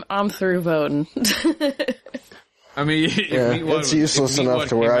 I'm through voting. I mean, it's useless enough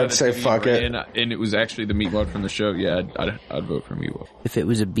to where I'd say fuck it. And it was actually the Meatwad from the show. Yeah, I'd vote for Meatwad. If it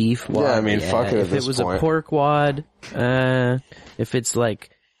was a beef wad, yeah, I mean, fuck it. If it was a pork wad, if it's like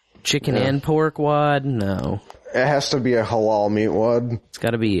chicken and pork wad, no. It has to be a halal meat wad. It's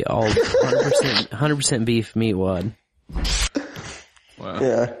got to be all 100% beef meat wad. Wow.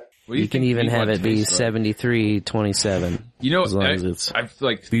 Yeah. You can even have it be 73-27. You know, as long as it's I've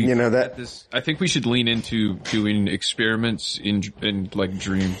like, you know that. I think we should lean into doing experiments in like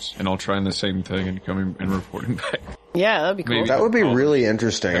dreams, and all trying the same thing and coming and reporting back. Yeah, that'd be cool. That would be really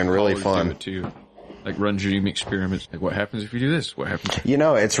interesting and really fun. Do it too. Like run dream experiments. Like what happens if you do this? What happens? You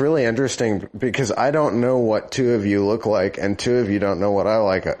know, it's really interesting because I don't know what two of you look like, and two of you don't know what I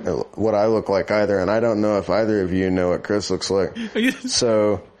look like either, and I don't know if either of you know what Chris looks like.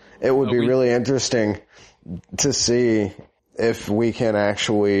 So it would be really interesting to see if we can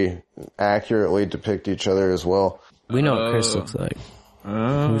actually accurately depict each other as well. We know what Chris looks like.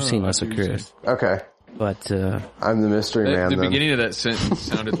 We've seen less of Chris. Okay. But I'm the mystery man. The then. beginning of that sentence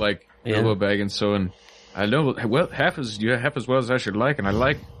sounded like Bilbo Baggins saying, "I know half as well as I should like, and I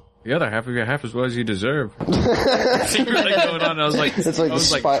like the other half of you half as well as you deserve." Secretly going on, I was like, it's like I was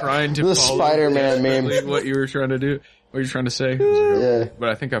trying to the follow Spider-Man meme. What you were trying to do, what you were trying to say. Yeah. But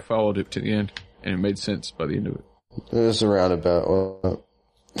I think I followed it to the end, and it made sense by the end of it. It was a roundabout.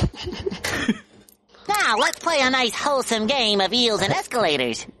 Now, let's play a nice wholesome game of eels and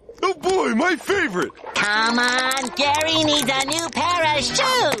escalators. Oh boy, my favorite! Come on, Gary needs a new pair of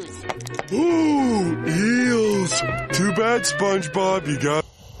shoes! Ooh, eels! Too bad, SpongeBob,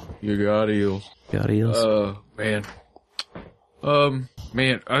 You got eels. Got eels.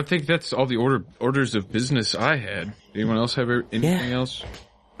 Man, I think that's all the orders of business I had. Anyone else have anything else?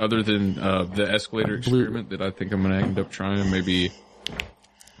 Other than the escalator experiment that I think I'm going to end up trying, maybe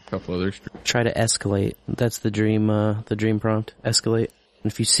a couple others. Try to escalate. That's the dream prompt. Escalate.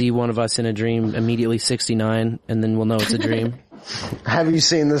 And if you see one of us in a dream, immediately 69, and then we'll know it's a dream. Have you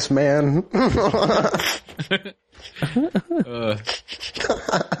seen this man?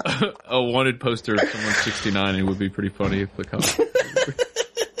 A wanted poster of someone 69, it would be pretty funny if the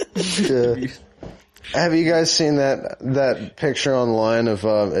Have you guys seen that picture online of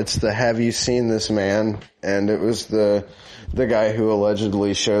it's the "Have you seen this man?" And it was the guy who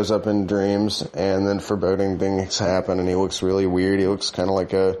allegedly shows up in dreams and then foreboding things happen, and he looks really weird. He looks kind of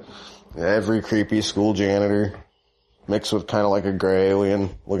like every creepy school janitor mixed with kind of like a gray alien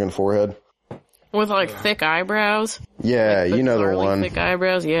looking forehead. With like thick eyebrows? Yeah, like you know the one. Thick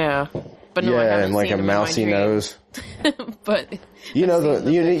eyebrows, yeah. But no, yeah, and like a mousy nose. But you know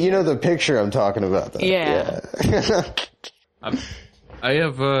the picture I'm talking about though. Yeah.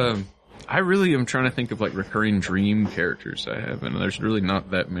 I really am trying to think of like recurring dream characters I have, and there's really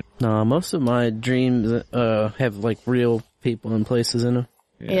not that many. No, most of my dreams have like real people and places in them.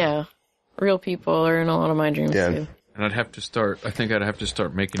 Yeah. Real people are in a lot of my dreams too. And I think I'd have to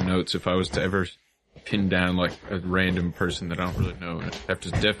start making notes if I was to ever pin down like a random person that I don't really know. I'd have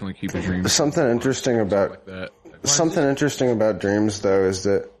to definitely keep a dream. Something interesting about dreams though is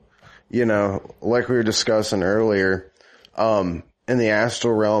that, you know, like we were discussing earlier, in the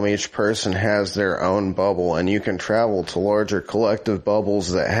astral realm, each person has their own bubble, and you can travel to larger collective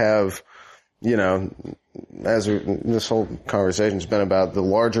bubbles that have, you know, this whole conversation's been about, the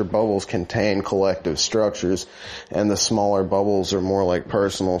larger bubbles contain collective structures, and the smaller bubbles are more like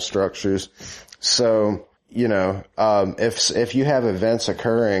personal structures. So, you know, if you have events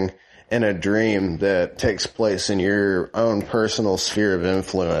occurring in a dream that takes place in your own personal sphere of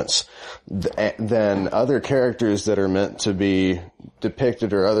influence, then other characters that are meant to be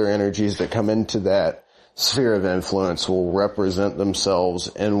depicted or other energies that come into that sphere of influence will represent themselves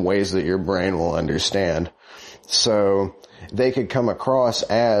in ways that your brain will understand. So they could come across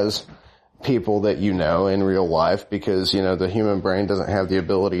as people that you know in real life because, you know, the human brain doesn't have the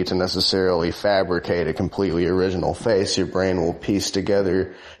ability to necessarily fabricate a completely original face. Your brain will piece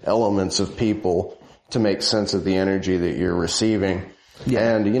together elements of people to make sense of the energy that you're receiving.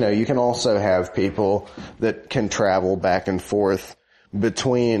 And, you can also have people that can travel back and forth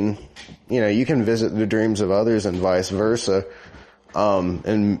between, you can visit the dreams of others and vice versa,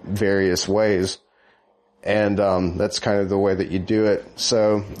 in various ways. And, that's kind of the way that you do it.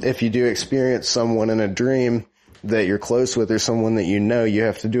 So if you do experience someone in a dream that you're close with or someone that you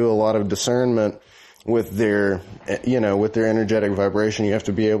have to do a lot of discernment with their, with their energetic vibration. You have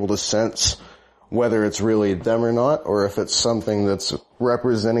to be able to sense whether it's really them or not, or if it's something that's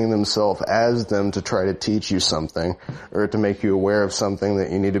representing themselves as them to try to teach you something or to make you aware of something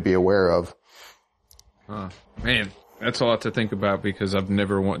that you need to be aware of. Man, that's a lot to think about because I've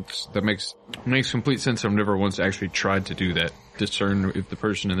never once, that makes complete sense. I've never once actually tried to do that, discern if the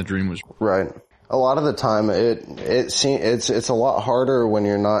person in the dream was right. A lot of the time it's a lot harder when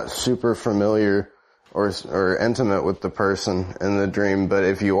you're not super familiar or intimate with the person in the dream, but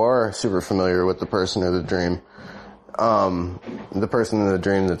if you are super familiar with the person in the dream, the person in the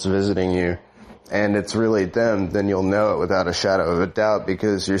dream that's visiting you, and it's really them, then you'll know it without a shadow of a doubt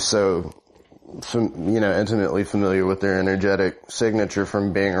because you're so, intimately familiar with their energetic signature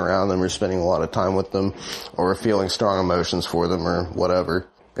from being around them or spending a lot of time with them or feeling strong emotions for them or whatever.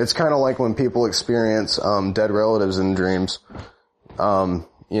 It's kind of like when people experience, dead relatives in dreams.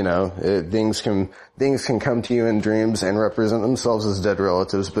 Things can come to you in dreams and represent themselves as dead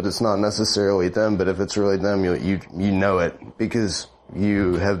relatives, but it's not necessarily them. But if it's really them, you know it because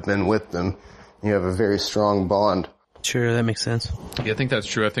you have been with them. You have a very strong bond. Sure, that makes sense. Yeah, I think that's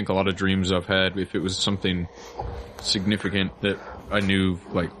true. I think a lot of dreams I've had, if it was something significant that I knew,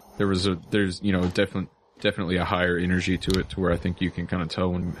 like there's definitely a higher energy to it, to where I think you can kind of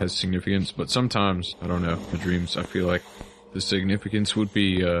tell when it has significance. But sometimes, I don't know, the dreams, I feel like the significance would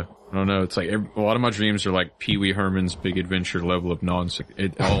be, I don't know, it's like a lot of my dreams are like Pee Wee Herman's Big Adventure level of nonsense.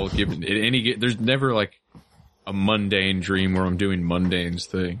 There's never like a mundane dream where I'm doing mundane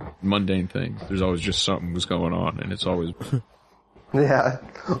things. There's always just something was going on, and it's always... Yeah.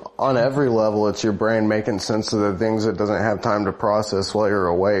 On every level, it's your brain making sense of the things it doesn't have time to process while you're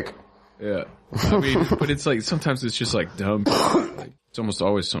awake. Yeah. I mean, but it's like, sometimes it's just like dumb. Like, it's almost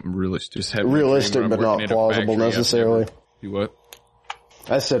always something realistic. Realistic, but not plausible necessarily. You what?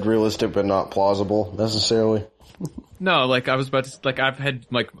 I said realistic, but not plausible necessarily. No, like I was about to, like I've had,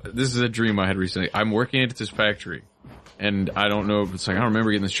 like, this is a dream I had recently. I'm working at this factory, and I don't know, it's like, I don't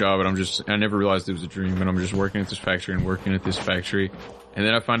remember getting this job, and I never realized it was a dream, and I'm just working at this factory and working at this factory, and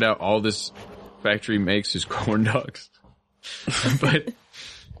then I find out all this factory makes is corn dogs.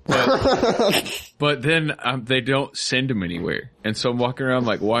 But then they don't send them anywhere, and so I'm walking around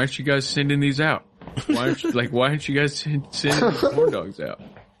like, why aren't you guys sending these out? Why aren't you guys sending these corn dogs out?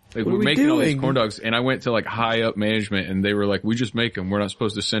 Like, we're making all these corn dogs, and I went to like high up management, and they were like, we just make them, we're not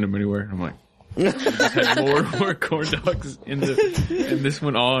supposed to send them anywhere. And I'm like, we just had more and more corn dogs and this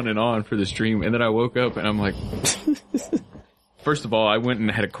went on and on for this dream. And then I woke up and I'm like, first of all, I went and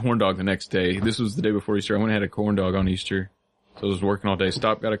had a corn dog the next day. This was the day before Easter. I went and had a corn dog on Easter. So I was working all day,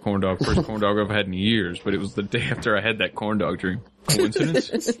 stopped, got a corn dog. First corn dog I've had in years, but it was the day after I had that corn dog dream.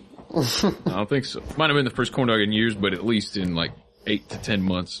 Coincidence? I don't think so. Might have been the first corn dog in years, but at least in like 8 to 10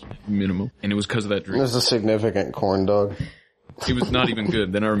 months minimum. And it was because of that dream. It was a significant corn dog. It was not even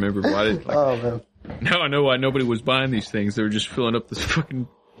good. Then I remember why I didn't like oh, man. Now I know why nobody was buying these things. They were just filling up this fucking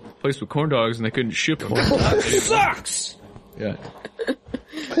place with corn dogs and they couldn't ship them. That sucks! Yeah.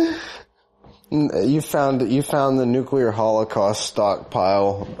 You found the nuclear holocaust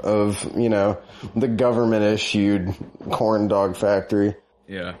stockpile of, the government issued corn dog factory.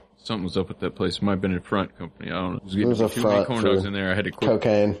 Yeah. Something was up with that place. It might have been a front company. I don't know. It was a too many front corn dogs in there. I had to quit.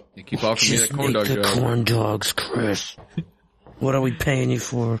 Cocaine. They keep offering me that corn dog job. Corn dogs, Chris. What are we paying you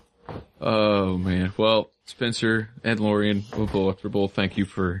for? Oh man. Well, Spencer and Lorian, both thank you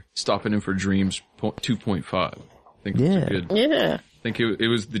for stopping in for Dreams 2.5. I think it was good. Yeah. I think it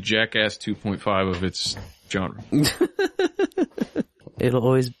was the Jackass 2.5 of its genre. It'll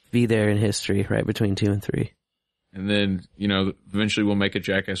always be there in history, right between 2 and 3. And then, eventually we'll make a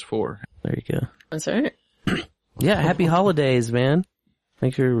Jackass 4. There you go. That's right. Yeah, happy holidays, man.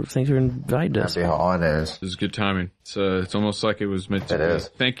 Thanks for inviting us. Happy holidays. This is good timing. It's almost like it was meant to be. It is.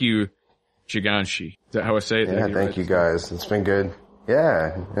 Thank you, Jiganshi. Is that how I say it? Yeah, thank you guys. It's been good.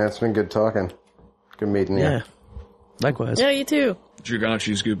 Yeah, it's been good talking. Good meeting you. Yeah. Likewise. Yeah, you too.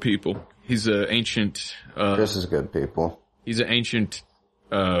 Jiganshi's good people. He's an ancient, This is good people. He's an ancient,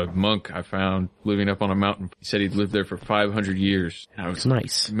 monk I found living up on a mountain. He said he'd lived there for 500 years. And I was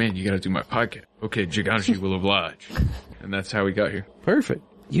nice. Like, man, you gotta do my podcast. Okay, Jiganshi will oblige. And that's how we got here. Perfect.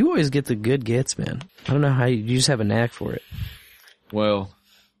 You always get the good gets, man. I don't know how you just have a knack for it. Well,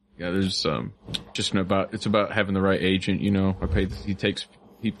 yeah, there's, It's about having the right agent, you know. He takes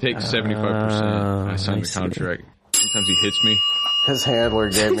 75%. I signed the contract. Sometimes he hits me. His handler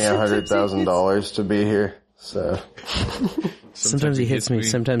gave me $100,000 to be here, so. Sometimes he hits me.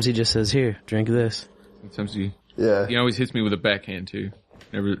 Sometimes he just says, "Here, drink this." Sometimes he always hits me with a backhand too.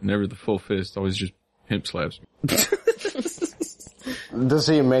 Never the full fist. Always just pimp slaps me. Does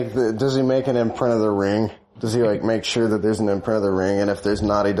he make an imprint of the ring? Does he like make sure that there's an imprint of the ring, and if there's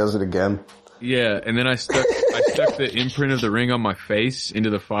not, he does it again? Yeah, and then I stuck the imprint of the ring on my face into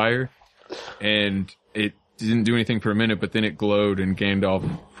the fire, and it didn't do anything for a minute, but then it glowed, and Gandalf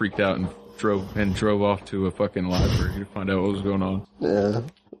freaked out and drove off to a fucking library to find out what was going on. Yeah.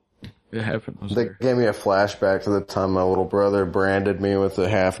 It happened. They gave me a flashback to the time my little brother branded me with a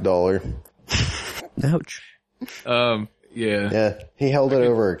 $50. Ouch. Yeah. Yeah, he held it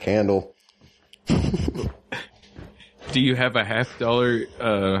over a candle. Do you have a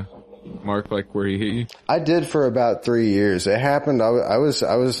 $50 mark like where he hit you? I did for about 3 years. It happened. I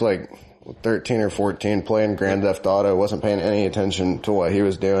was like 13 or 14 playing Grand Theft Auto. Wasn't paying any attention to what he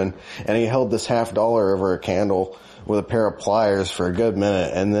was doing, and he held this $50 over a candle with a pair of pliers for a good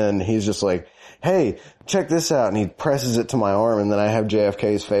minute, and then he's just like, "Hey, check this out," and he presses it to my arm, and then I have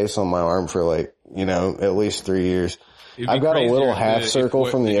JFK's face on my arm for like, at least 3 years. I've got a little half circle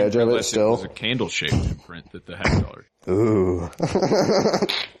from the edge of it still. It was a candle shaped imprint that the $50. Ooh.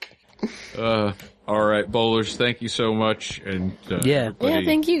 All right, bowlers, thank you so much. And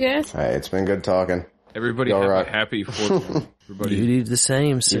thank you guys. All right, it's been good talking. Everybody have a happy 4th. Everybody, you do the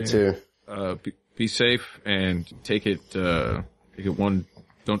same, sir. You too. Be safe and take it one.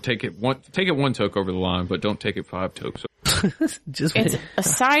 Don't take it one. Take it 1 toke over the line, but don't take it 5 tokes. It's a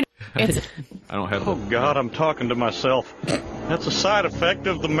side. I don't have. Oh God, I'm talking to myself. That's a side effect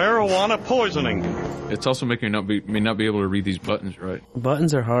of the marijuana poisoning. It's also making me not be able to read these buttons right.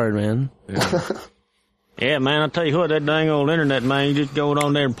 Buttons are hard, man. Yeah. Yeah, man, I'll tell you what, that dang old internet, man, you just go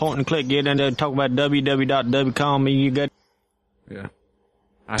on there and point and click, get in there and talk about www.com, you got... Yeah.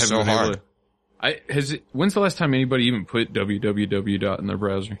 I haven't been able to... When's the last time anybody even put www. In their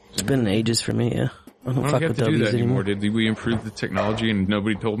browser? It's been ages for me, yeah. I don't fuck have with to do W's that anymore. anymore. Did we improve the technology and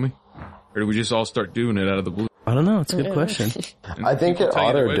nobody told me? Or did we just all start doing it out of the blue? I don't know, it's a good question. I think it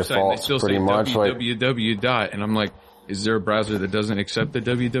auto defaults pretty much www. And I'm like, is there a browser that doesn't accept the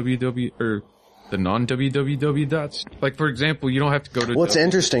www or the non-www dots? Like, for example, you don't have to go to... Well, it's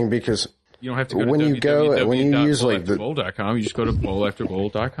interesting because... You don't have to go to when you use like the bowl.com, you just go to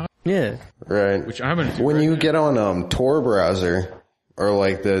bowlafterbowl.com. Yeah. Right. Which I'm going to do. When you get on Tor browser or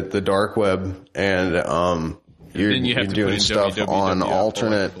like the dark web and you're doing stuff on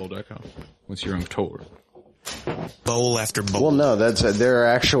alternate once you're on Tor. Bowl after bowl. Well, no, there are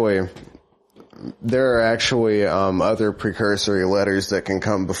actually other precursory letters that can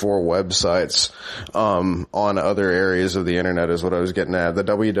come before websites on other areas of the internet is what I was getting at. The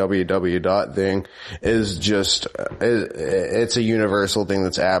www. thing is just it's a universal thing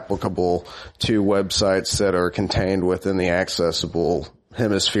that's applicable to websites that are contained within the accessible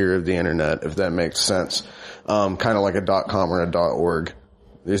hemisphere of the internet, if that makes sense. Kind of like a .com or a .org.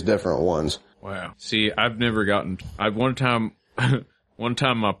 There's different ones. Wow. See, I've never gotten... One time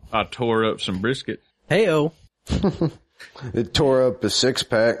I tore up some brisket. Hey-o. It tore up a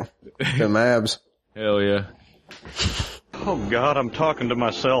 6-pack. Them abs. Hell yeah. Oh God, I'm talking to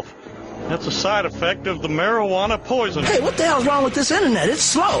myself. That's a side effect of the marijuana poisoning. Hey, what the hell's wrong with this internet? It's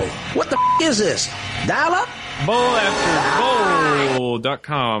slow. What the is this? Dial up?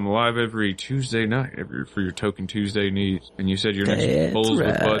 Bowlafterbowl.com, live every Tuesday night for your Token Tuesday needs. And you said your next Bowls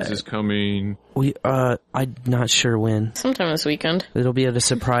with Buds is coming. I'm not sure when. Sometime this weekend. It'll be at a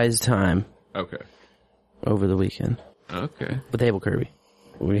surprise time. Okay. Over the weekend. Okay. With Abel Kirby.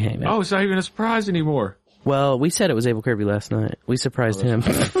 We hang out. Oh, it's not even a surprise anymore. Well, we said it was Abel Kirby last night. We surprised him.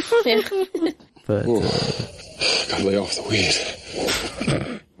 But, lay off the weed.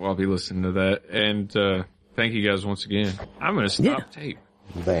 Well, I'll be listening to that. And, thank you guys once again. I'm going to stop tape.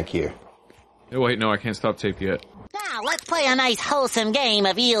 Thank you. Oh, wait, no, I can't stop tape yet. Now, let's play a nice wholesome game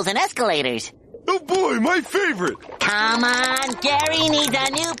of eels and escalators. Oh boy, my favorite! Come on, Gary needs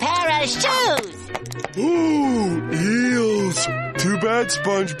a new pair of shoes! Ooh, eels! Too bad,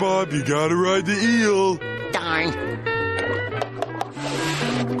 SpongeBob, you gotta ride the eel. Darn.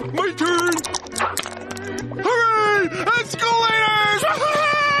 My turn! Hooray! Escalators!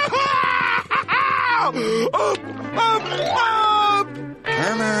 Up!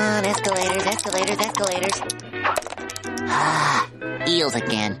 Come on, escalators. Ah, eels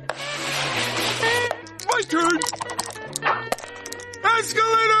again. My turn!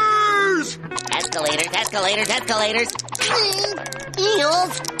 Escalators! Escalators.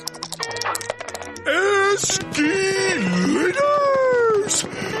 Eels. Escalators!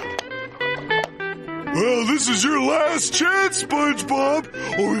 Well, this is your last chance, SpongeBob.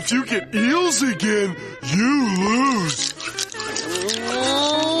 Or if you get eels again, you lose.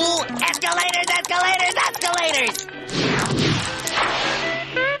 Ooh, escalators, escalators, escalators!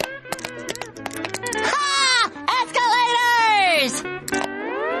 Ha! Escalators!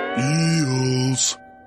 Eels.